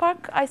 Kent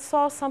Park, I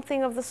saw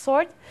something of the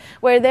sort,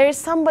 where there's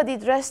somebody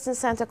dressed in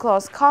Santa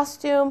Claus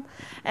costume,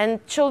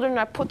 and children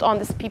are put on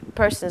this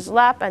person's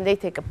lap, and they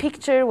take a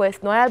picture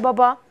with Noel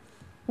Baba.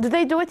 Do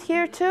they do it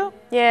here too?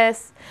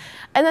 Yes.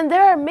 And then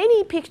there are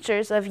many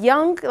pictures of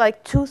young,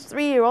 like 2-,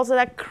 3-year-olds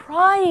that are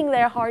crying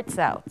their hearts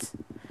out,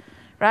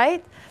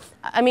 right?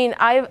 I mean,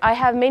 I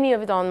have many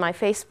of it on my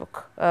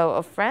Facebook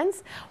of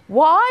friends.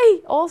 Why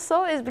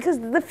also is because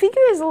the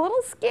figure is a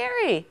little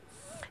scary.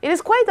 It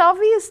is quite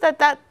obvious that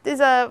that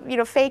is a, you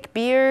know, fake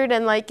beard,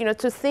 and, like, you know,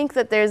 to think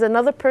that there's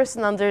another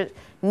person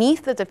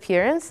underneath that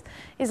appearance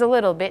is a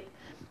little bit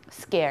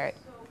scary.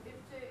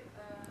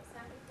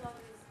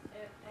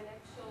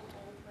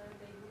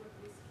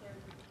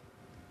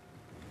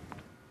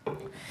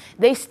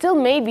 They still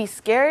may be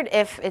scared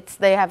if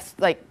they have,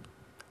 like,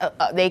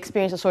 they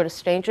experience a sort of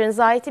stranger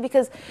anxiety,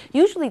 because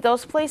usually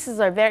those places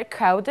are very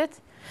crowded.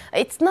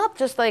 It's not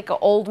just like an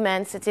old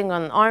man sitting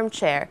on an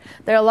armchair.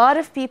 There are a lot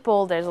of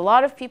people, there's a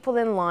lot of people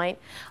in line.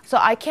 So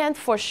I can't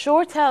for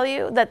sure tell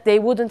you that they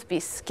wouldn't be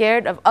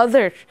scared of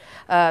other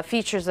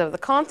features of the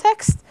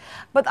context,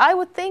 but I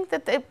would think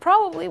that it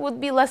probably would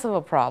be less of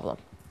a problem.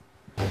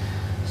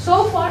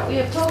 So far, we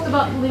have talked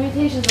about the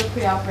limitations of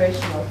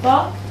pre-operational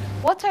thought.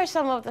 What are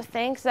some of the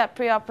things that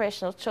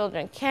pre-operational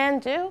children can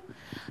do?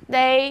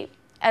 They,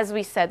 as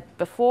we said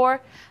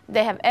before,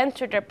 they have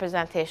entered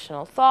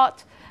representational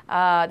thought.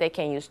 They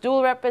can use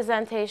dual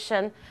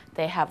representation.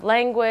 They have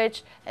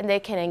language, and they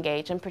can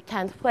engage in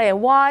pretend play.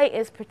 And why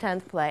is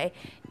pretend play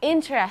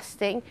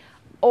interesting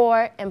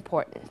or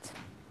important?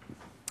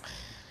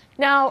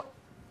 Now,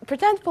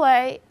 pretend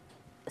play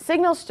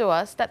signals to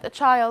us that the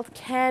child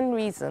can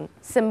reason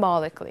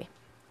symbolically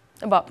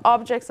about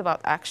objects,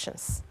 about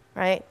actions,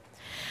 right?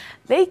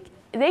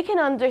 They can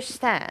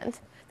understand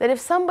that if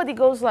somebody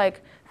goes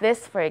like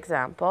this, for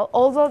example,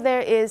 although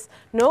there is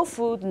no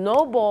food,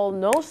 no bowl,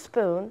 no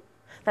spoon,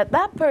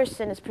 that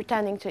person is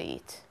pretending to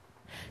eat.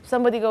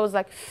 Somebody goes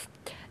like,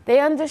 they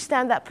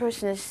understand that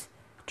person is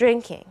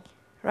drinking,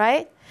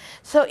 right?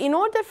 So in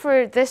order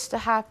for this to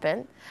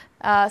happen,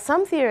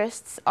 some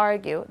theorists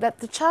argue that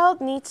the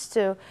child needs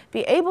to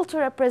be able to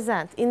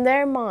represent in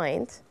their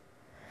mind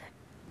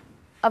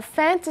a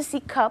fantasy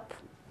cup,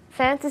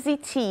 fantasy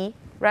tea,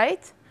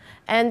 right?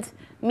 And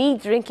me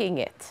drinking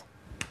it.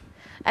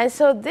 And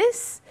so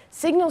this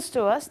signals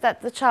to us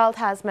that the child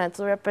has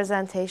mental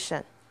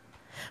representation.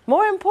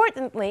 More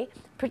importantly,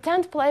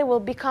 pretend play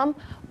will become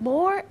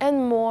more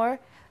and more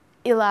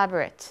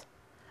elaborate,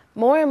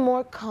 more and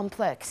more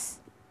complex.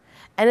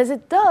 And as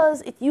it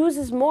does, it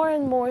uses more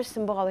and more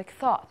symbolic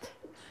thought.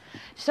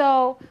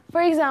 So,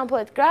 for example,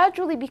 it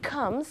gradually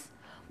becomes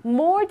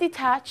more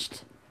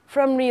detached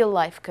from real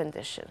life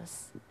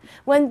conditions.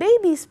 When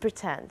babies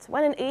pretend,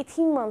 when an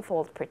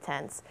 18-month-old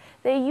pretends,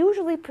 they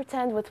usually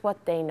pretend with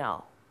what they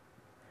know.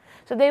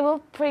 So they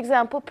will, for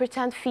example,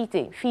 pretend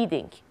feeding,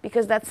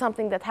 because that's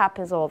something that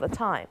happens all the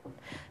time.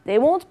 They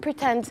won't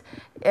pretend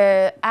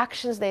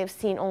actions they have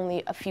seen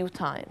only a few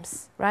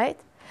times, right?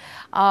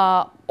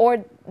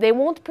 Or they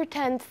won't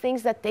pretend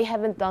things that they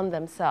haven't done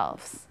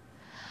themselves.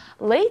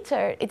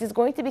 Later, it is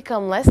going to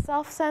become less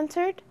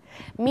self-centered,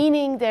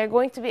 meaning they're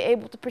going to be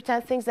able to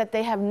pretend things that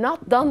they have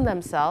not done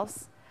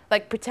themselves,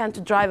 like pretend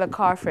to drive a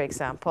car, for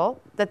example,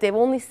 that they've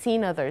only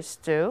seen others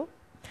do.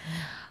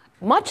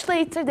 Much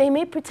later, they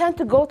may pretend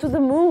to go to the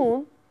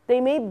moon. They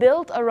may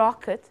build a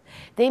rocket.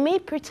 They may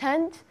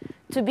pretend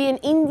to be an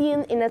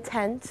Indian in a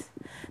tent.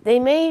 They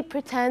may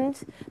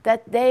pretend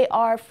that they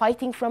are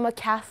fighting from a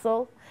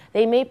castle.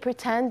 They may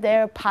pretend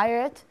they're a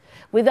pirate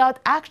without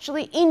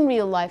actually in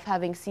real life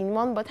having seen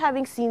one, but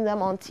having seen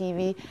them on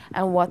TV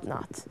and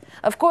whatnot.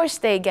 Of course,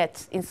 they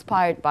get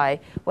inspired by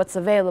what's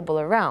available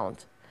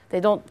around. They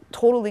don't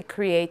totally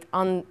create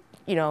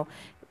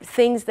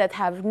things that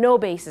have no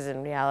basis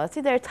in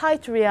reality. They're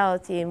tied to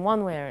reality in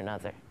one way or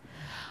another.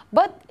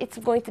 But it's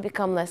going to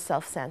become less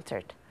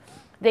self-centered.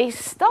 They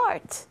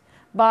start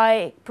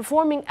by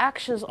performing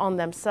actions on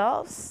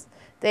themselves.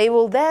 They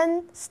will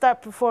then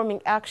start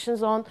performing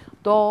actions on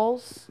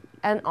dolls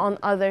and on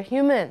other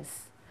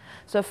humans.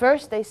 So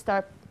first they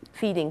start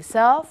feeding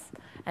self,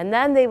 and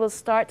then they will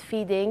start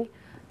feeding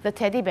the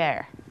teddy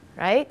bear,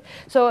 right?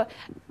 So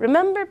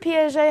remember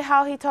Piaget,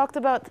 how he talked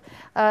about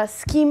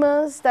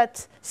schemas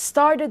that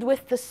started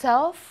with the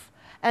self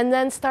and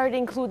then started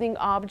including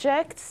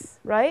objects,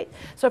 right?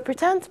 So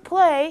pretend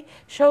play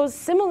shows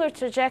similar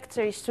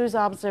trajectories to his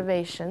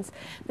observations.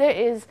 There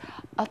is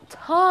a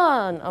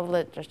ton of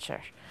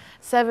literature,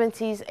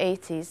 70s,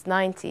 80s,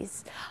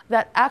 90s,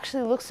 that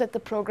actually looks at the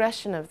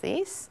progression of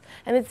these,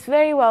 and it's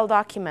very well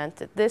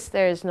documented. This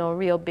there is no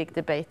real big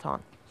debate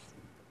on.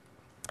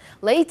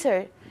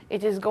 Later,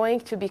 it is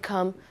going to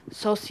become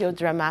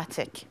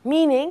socio-dramatic,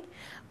 meaning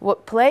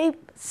what play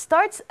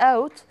starts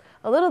out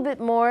a little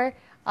bit more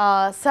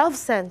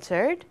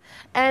self-centered,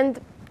 and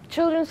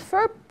children's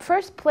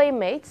first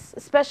playmates,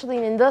 especially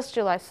in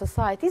industrialized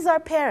societies, are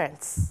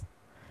parents.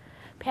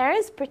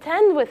 Parents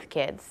pretend with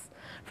kids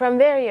from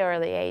very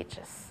early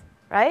ages,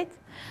 right?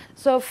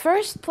 So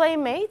first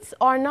playmates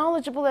are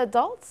knowledgeable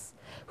adults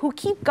who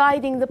keep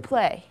guiding the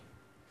play.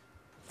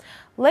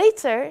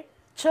 Later,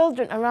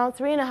 children around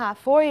 3.5,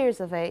 4 years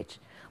of age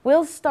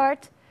will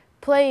start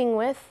playing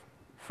with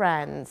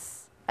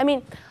friends. I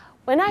mean,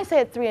 when I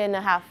say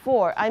 3.5,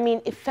 4, I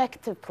mean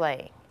effective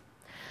playing.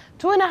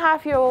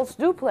 2.5-year-olds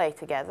do play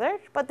together,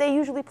 but they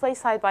usually play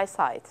side by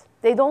side.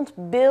 They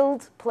don't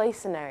build play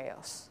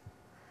scenarios.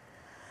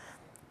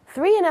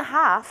 3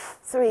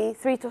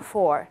 to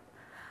 4,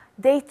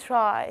 they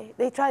try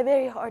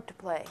very hard to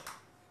play.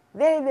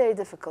 Very, very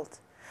difficult.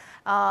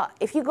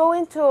 If you go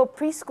into a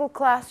preschool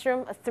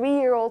classroom, a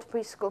 3-year-old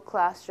preschool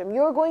classroom,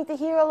 you're going to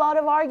hear a lot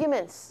of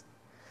arguments.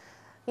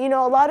 You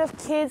know, a lot of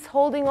kids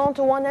holding on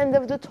to one end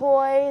of the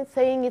toy and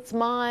saying it's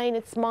mine,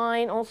 it's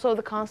mine. Also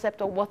the concept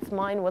of what's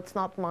mine, what's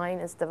not mine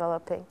is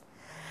developing.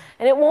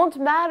 And it won't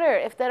matter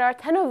if there are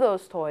 10 of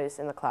those toys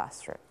in the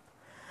classroom.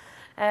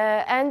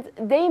 And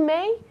they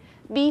may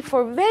be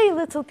for very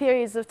little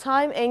periods of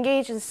time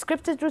engaged in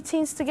scripted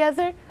routines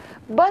together,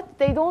 but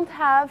they don't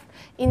have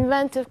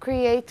inventive,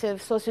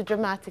 creative,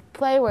 sociodramatic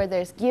play where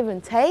there's give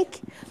and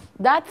take.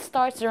 That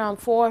starts around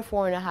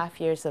 4.5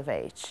 years of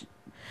age.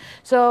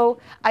 So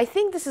I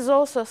think this is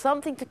also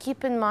something to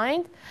keep in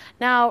mind.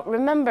 Now,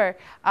 remember,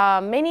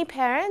 many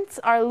parents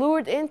are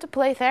lured into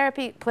play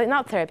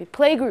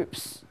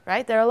groups,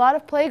 right? There are a lot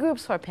of play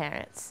groups for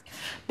parents.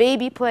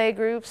 Baby play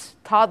groups,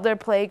 toddler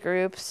play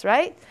groups,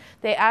 right?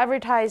 They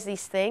advertise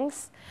these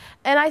things.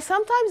 And I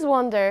sometimes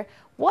wonder,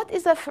 what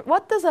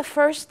does a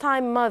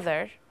first-time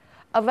mother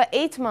of an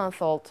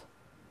 8-month-old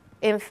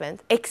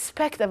infant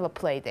expect of a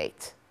play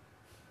date?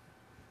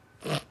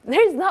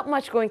 There's not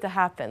much going to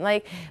happen.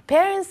 Like,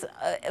 parents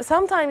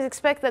sometimes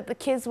expect that the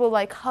kids will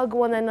like hug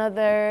one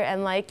another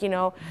and like, you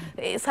know,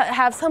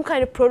 have some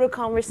kind of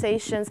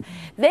proto-conversations.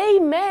 They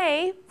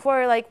may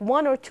for like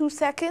 1 or 2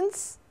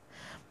 seconds,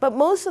 but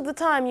most of the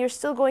time you're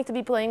still going to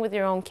be playing with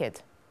your own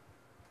kid.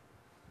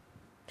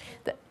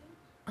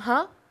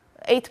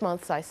 8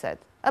 months, I said.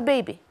 A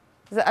baby.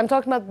 I'm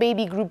talking about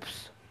baby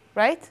groups,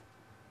 right?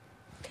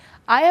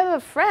 I have a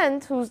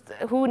friend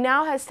who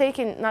now has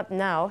taken, not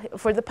now,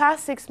 for the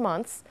past 6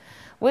 months,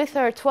 with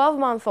her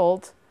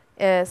 12-month-old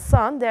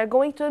son, they're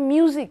going to a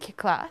music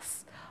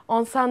class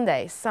on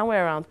Sundays,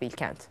 somewhere around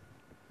Bilkent.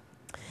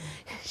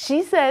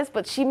 She says,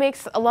 but she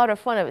makes a lot of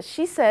fun of it,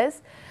 she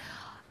says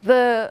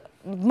the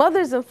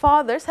mothers and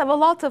fathers have a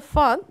lot of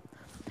fun,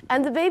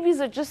 and the babies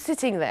are just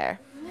sitting there.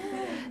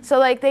 So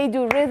like they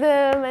do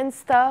rhythm and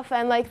stuff,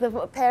 and like the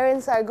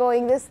parents are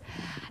going this.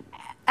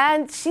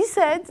 And she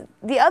said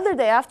the other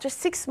day, after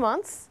 6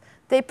 months,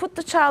 they put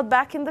the child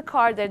back in the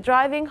car, they're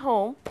driving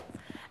home,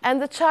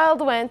 and the child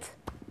went,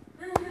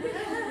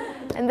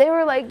 and they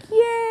were like,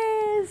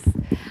 yes.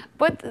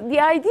 But the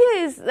idea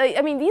is, like,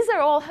 I mean, these are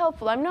all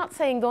helpful. I'm not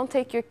saying don't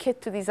take your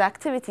kid to these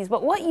activities,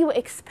 but what you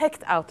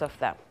expect out of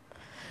them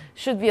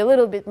should be a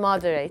little bit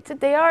moderated.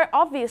 They are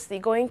obviously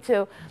going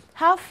to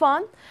have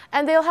fun,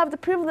 and they'll have the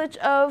privilege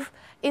of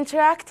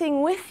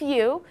interacting with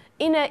you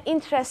in an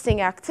interesting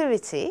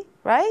activity,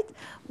 right?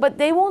 But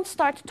they won't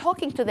start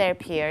talking to their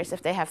peers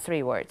if they have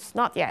 3 words.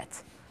 Not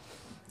yet.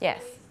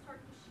 Yes? They start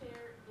to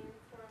share in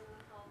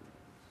 4.5.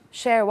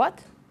 Share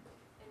what?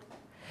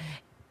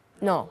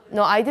 No,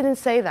 I didn't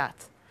say that.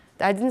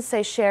 I didn't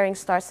say sharing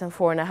starts in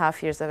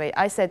 4.5 years of age.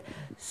 I said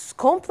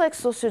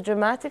complex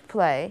sociodramatic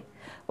play,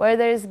 where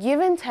there is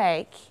give and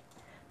take,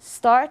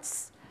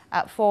 starts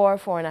at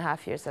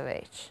 4.5 years of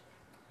age.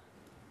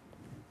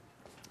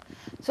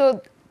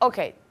 So,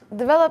 okay,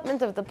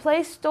 development of the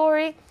play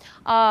story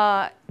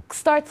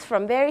starts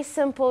from very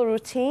simple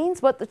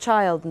routines, what the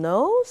child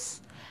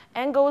knows,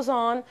 and goes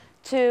on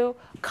to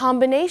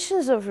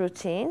combinations of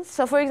routines.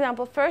 So, for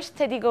example, first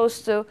Teddy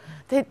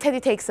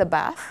takes a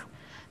bath.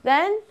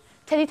 Then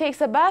Teddy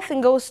takes a bath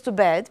and goes to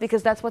bed,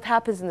 because that's what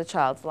happens in the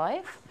child's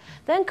life.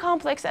 Then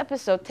complex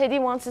episode, Teddy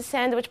wants a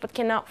sandwich but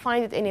cannot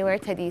find it anywhere,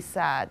 Teddy is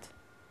sad.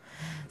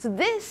 So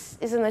this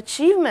is an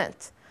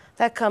achievement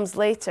that comes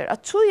later. A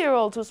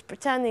 2-year-old who's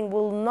pretending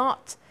will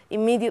not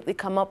immediately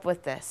come up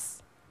with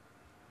this.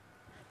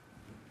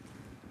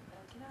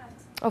 Can I add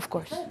something? Of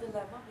course. Is that a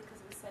dilemma,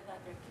 because we said that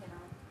they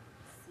cannot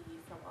see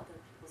from other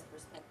people's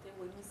perspective?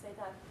 When we say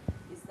that,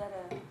 is that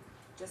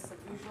just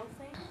a visual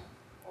thing,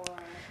 or?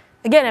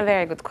 Again, a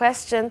very good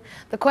question.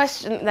 The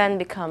question then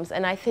becomes,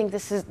 and I think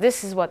this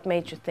is what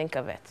made you think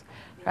of it,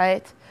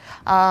 right?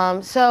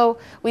 So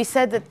we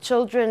said that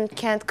children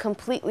can't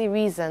completely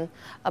reason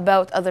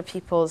about other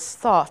people's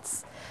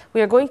thoughts.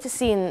 We are going to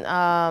see in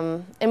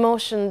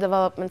emotion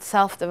development,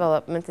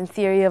 self-development, in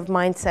theory of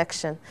mind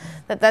section,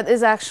 that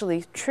is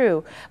actually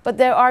true. But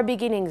there are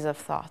beginnings of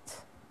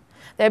thought.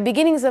 There are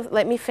beginnings of,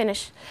 let me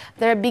finish.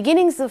 There are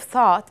beginnings of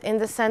thought in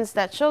the sense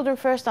that children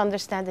first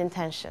understand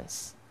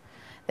intentions.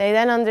 They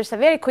then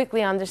very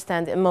quickly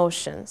understand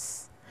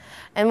emotions.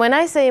 And when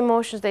I say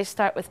emotions, they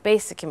start with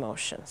basic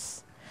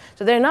emotions.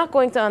 So they're not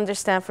going to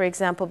understand, for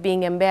example,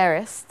 being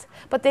embarrassed,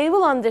 but they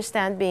will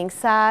understand being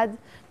sad,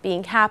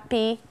 being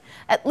happy.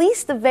 At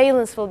least the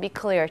valence will be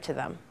clear to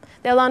them.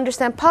 They'll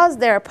understand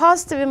there are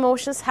positive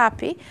emotions,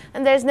 happy,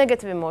 and there's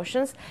negative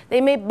emotions.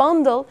 They may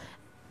bundle,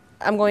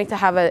 I'm going to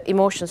have an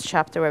emotions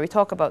chapter where we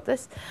talk about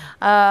this,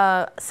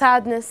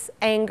 sadness,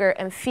 anger,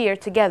 and fear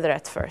together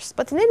at first.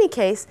 But in any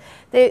case,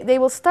 they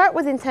will start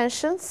with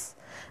intentions,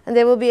 and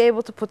they will be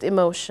able to put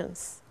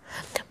emotions.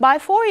 By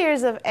 4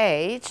 years of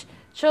age,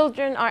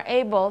 children are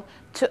able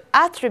to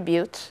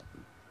attribute,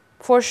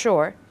 for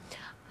sure,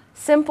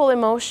 simple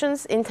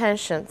emotions,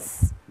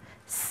 intentions,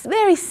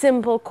 very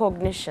simple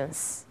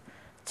cognitions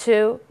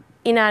to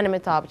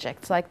inanimate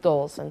objects like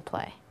dolls and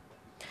play.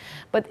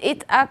 But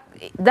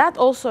that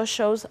also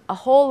shows a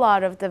whole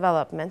lot of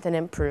development and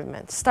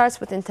improvement. Starts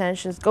with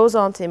intentions, goes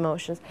on to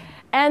emotions,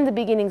 and the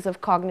beginnings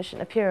of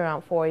cognition appear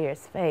around 4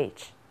 years of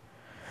age.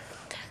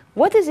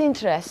 What is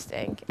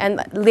interesting, and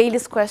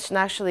Layla's question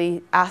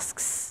actually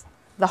asks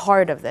the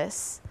heart of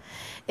this,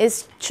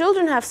 is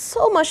children have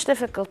so much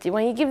difficulty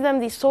when you give them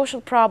these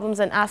social problems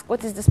and ask,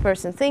 what is this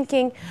person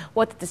thinking?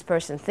 What did this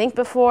person think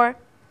before?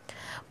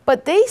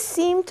 But they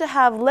seem to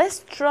have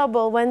less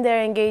trouble when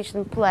they're engaged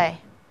in play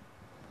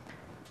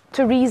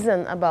to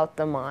reason about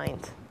the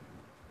mind.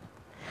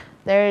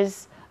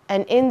 There's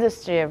an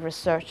industry of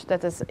research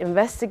that has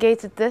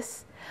investigated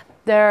this.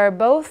 There are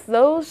both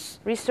those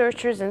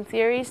researchers and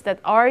theories that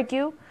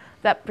argue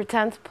that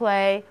pretend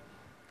play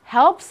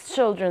helps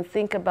children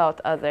think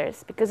about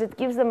others because it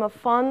gives them a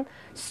fun,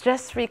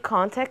 stress-free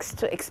context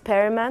to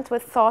experiment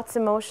with thoughts,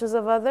 emotions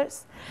of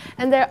others.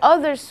 And there are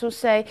others who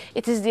say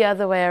it is the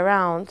other way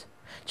around.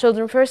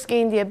 Children first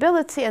gain the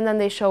ability and then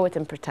they show it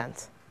in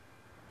pretend.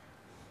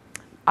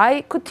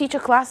 I could teach a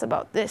class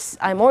about this.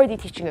 I'm already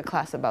teaching a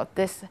class about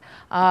this.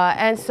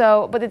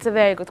 But it's a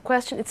very good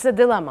question. It's a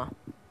dilemma.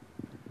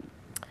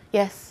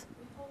 Yes?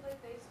 We told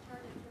that they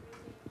start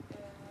introducing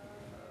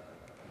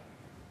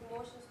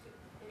emotions to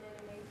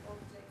inanimate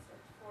objects at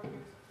 4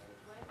 years of age.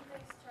 When do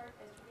they start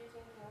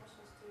introducing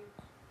emotions to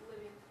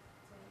living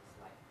things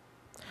like?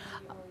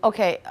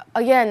 Okay,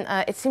 again,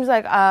 it seems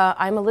like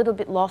I'm a little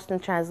bit lost in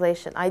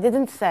translation. I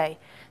didn't say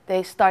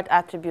they start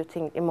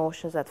attributing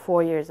emotions at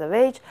 4 years of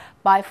age.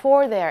 By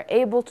 4, they are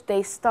able to,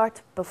 they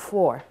start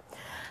before.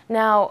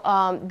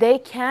 Now, they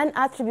can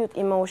attribute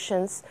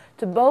emotions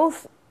to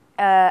both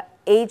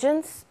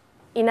agents,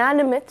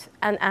 inanimate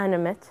and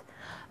animate,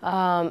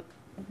 by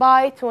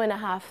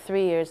 2.5,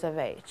 3 years of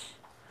age.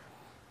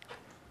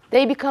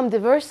 They become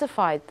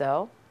diversified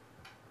though.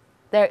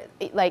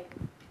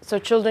 So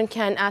children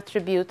can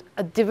attribute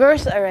a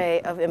diverse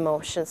array of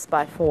emotions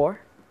by 4,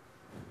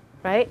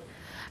 right?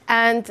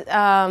 And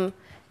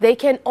they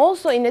can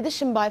also, in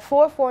addition, by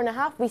 4,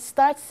 4.5, we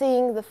start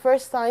seeing the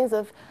first signs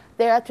of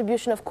their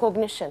attribution of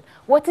cognition.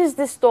 What is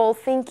this doll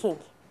thinking?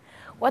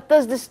 What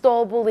does this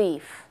doll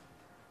believe,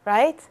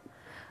 right?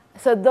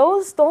 So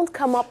those don't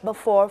come up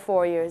before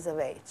 4 years of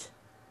age.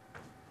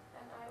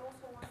 And I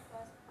also want to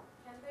ask,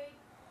 can they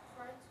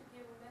try to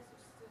give a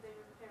message to their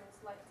parents,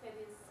 like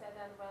Teddy said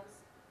and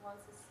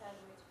wants a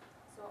sandwich,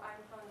 so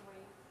I'm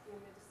hungry, give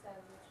me the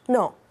sandwich?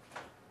 No.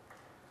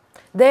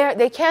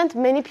 They can't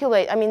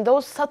manipulate. I mean,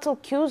 those subtle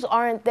cues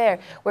aren't there.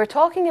 We're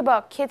talking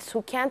about kids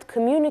who can't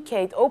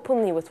communicate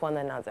openly with one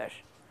another,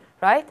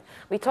 right?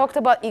 We talked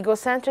about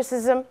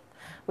egocentrism.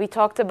 We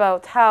talked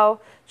about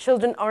how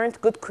children aren't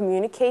good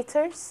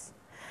communicators.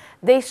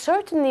 They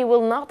certainly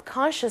will not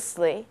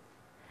consciously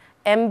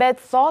embed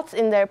thoughts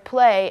in their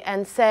play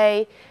and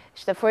say,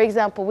 for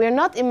example, we're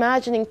not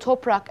imagining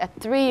Toprak at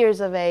 3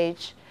 years of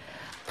age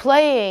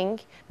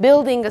playing,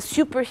 building a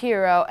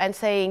superhero and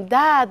saying,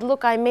 Dad,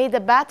 look, I made a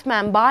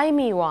Batman, buy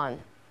me one.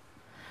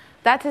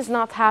 That is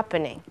not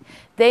happening.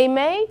 They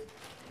may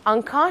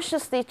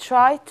unconsciously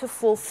try to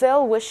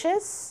fulfill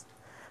wishes.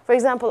 For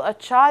example, a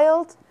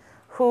child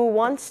who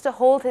wants to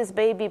hold his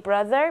baby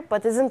brother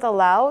but isn't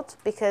allowed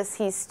because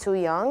he's too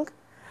young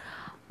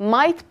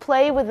might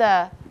play with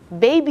a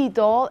baby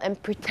doll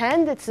and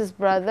pretend it's his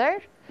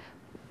brother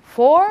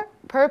for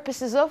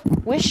purposes of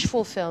wish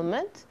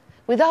fulfillment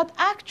without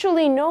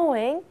actually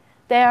knowing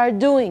they are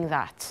doing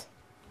that.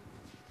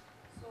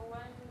 So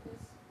when do this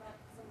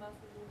message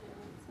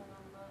send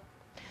on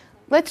the...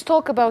 Let's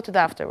talk about it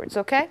afterwards,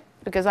 okay?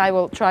 Because I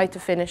will try to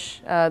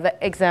finish the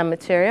exam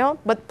material,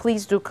 but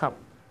please do come.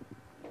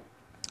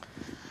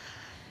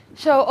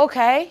 So,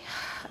 okay,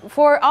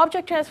 for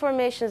object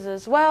transformations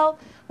as well,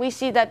 we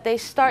see that they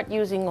start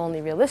using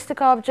only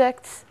realistic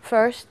objects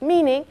first,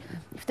 meaning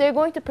if they're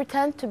going to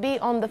pretend to be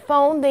on the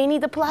phone, they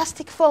need a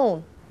plastic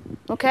phone,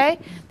 okay?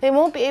 They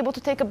won't be able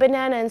to take a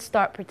banana and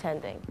start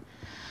pretending.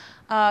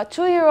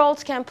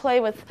 2-year-olds can play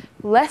with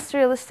less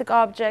realistic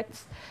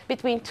objects.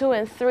 Between 2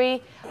 and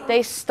 3,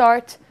 they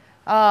start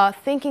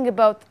thinking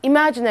about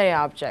imaginary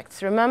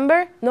objects.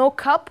 Remember? No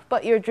cup,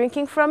 but you're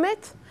drinking from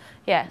it?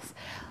 Yes.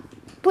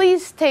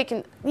 Please take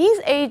in these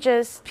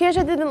ages.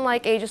 Piaget didn't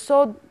like ages,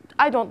 so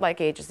I don't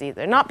like ages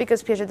either. Not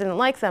because Piaget didn't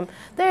like them.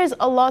 There's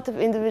a lot of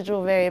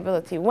individual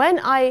variability. When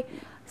I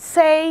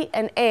say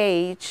an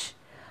age,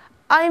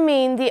 I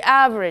mean the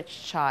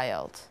average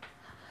child.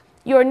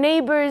 Your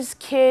neighbor's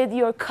kid,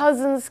 your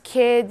cousin's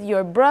kid,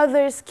 your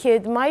brother's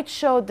kid might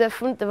show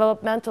different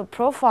developmental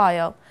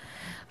profile.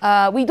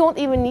 We don't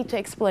even need to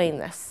explain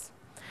this.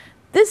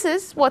 This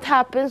is what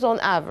happens on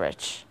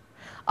average.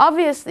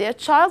 Obviously, a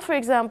child, for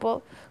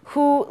example,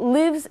 who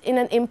lives in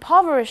an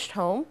impoverished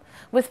home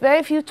with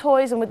very few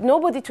toys and with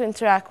nobody to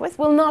interact with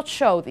will not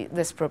show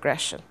this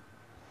progression.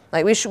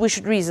 Like we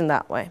should reason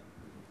that way.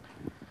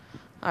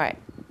 All right.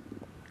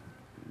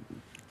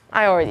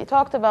 I already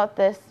talked about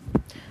this.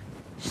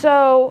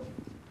 So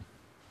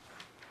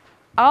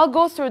I'll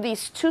go through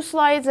these 2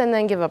 slides and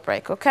then give a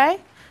break, okay?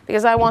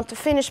 Because I want to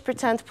finish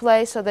pretend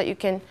play so that you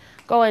can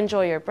go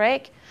enjoy your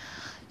break.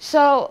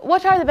 So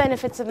what are the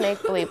benefits of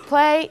make-believe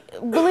play?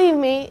 Believe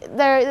me,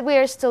 we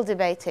are still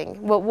debating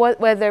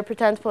whether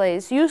pretend play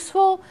is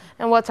useful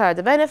and what are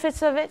the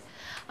benefits of it.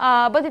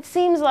 But it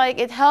seems like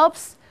it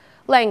helps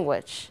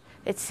language.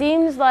 It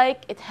seems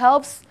like it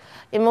helps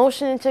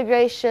emotion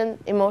integration,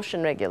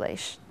 emotion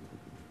regulation.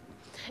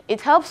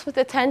 It helps with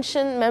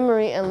attention,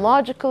 memory, and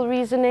logical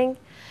reasoning.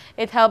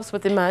 It helps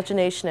with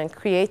imagination and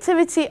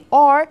creativity,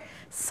 or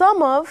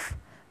some of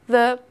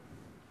the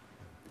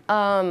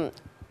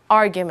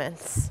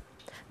arguments.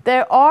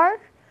 There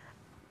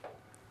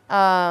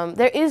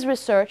is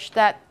research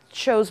that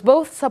shows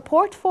both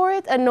support for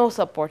it and no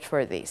support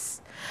for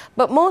these.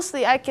 But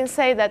mostly I can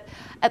say that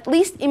at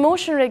least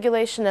emotion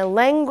regulation and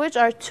language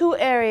are 2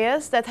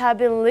 areas that have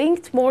been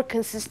linked more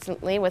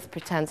consistently with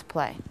pretend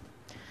play.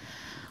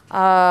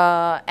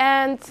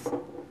 And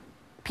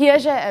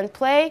Piaget and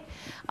play.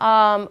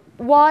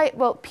 Why?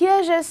 Well,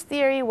 Piaget's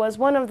theory was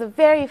one of the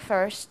very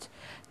first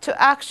to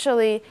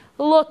actually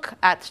look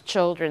at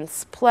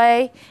children's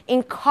play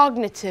in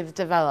cognitive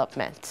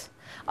development.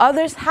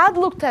 Others had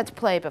looked at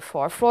play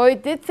before.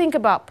 Freud did think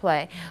about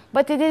play,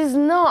 but it is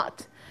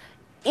not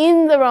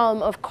in the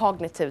realm of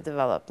cognitive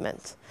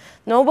development.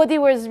 Nobody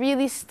was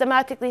really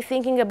systematically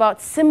thinking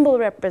about symbol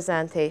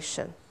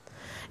representation,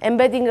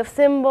 embedding of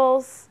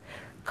symbols,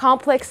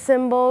 complex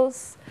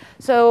symbols.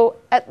 So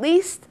at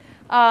least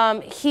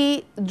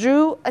he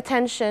drew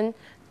attention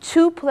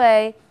to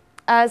play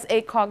as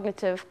a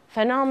cognitive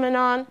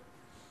phenomenon,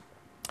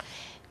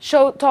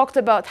 talked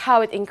about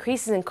how it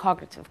increases in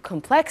cognitive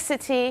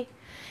complexity.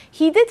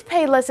 He did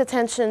pay less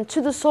attention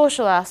to the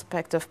social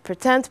aspect of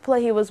pretend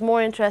play. He was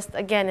more interested,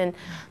 again, in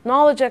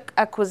knowledge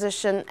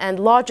acquisition and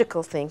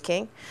logical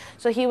thinking.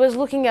 So he was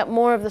looking at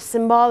more of the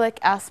symbolic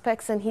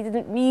aspects, and he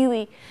didn't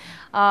really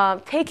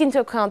take into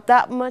account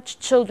that much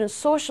children's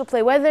social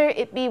play, whether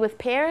it be with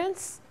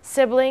parents,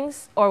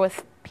 siblings, or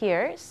with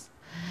peers.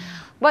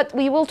 But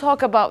we will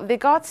talk about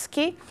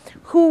Vygotsky,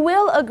 who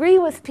will agree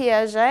with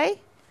Piaget,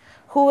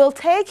 who will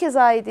take his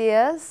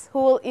ideas, who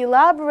will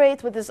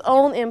elaborate with his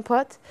own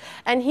input,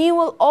 and he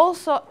will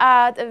also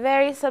add a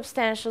very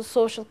substantial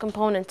social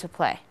component to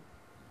play.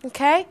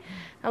 Okay?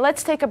 Now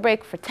let's take a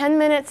break for 10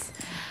 minutes.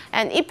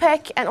 And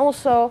Ipek and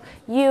also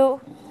you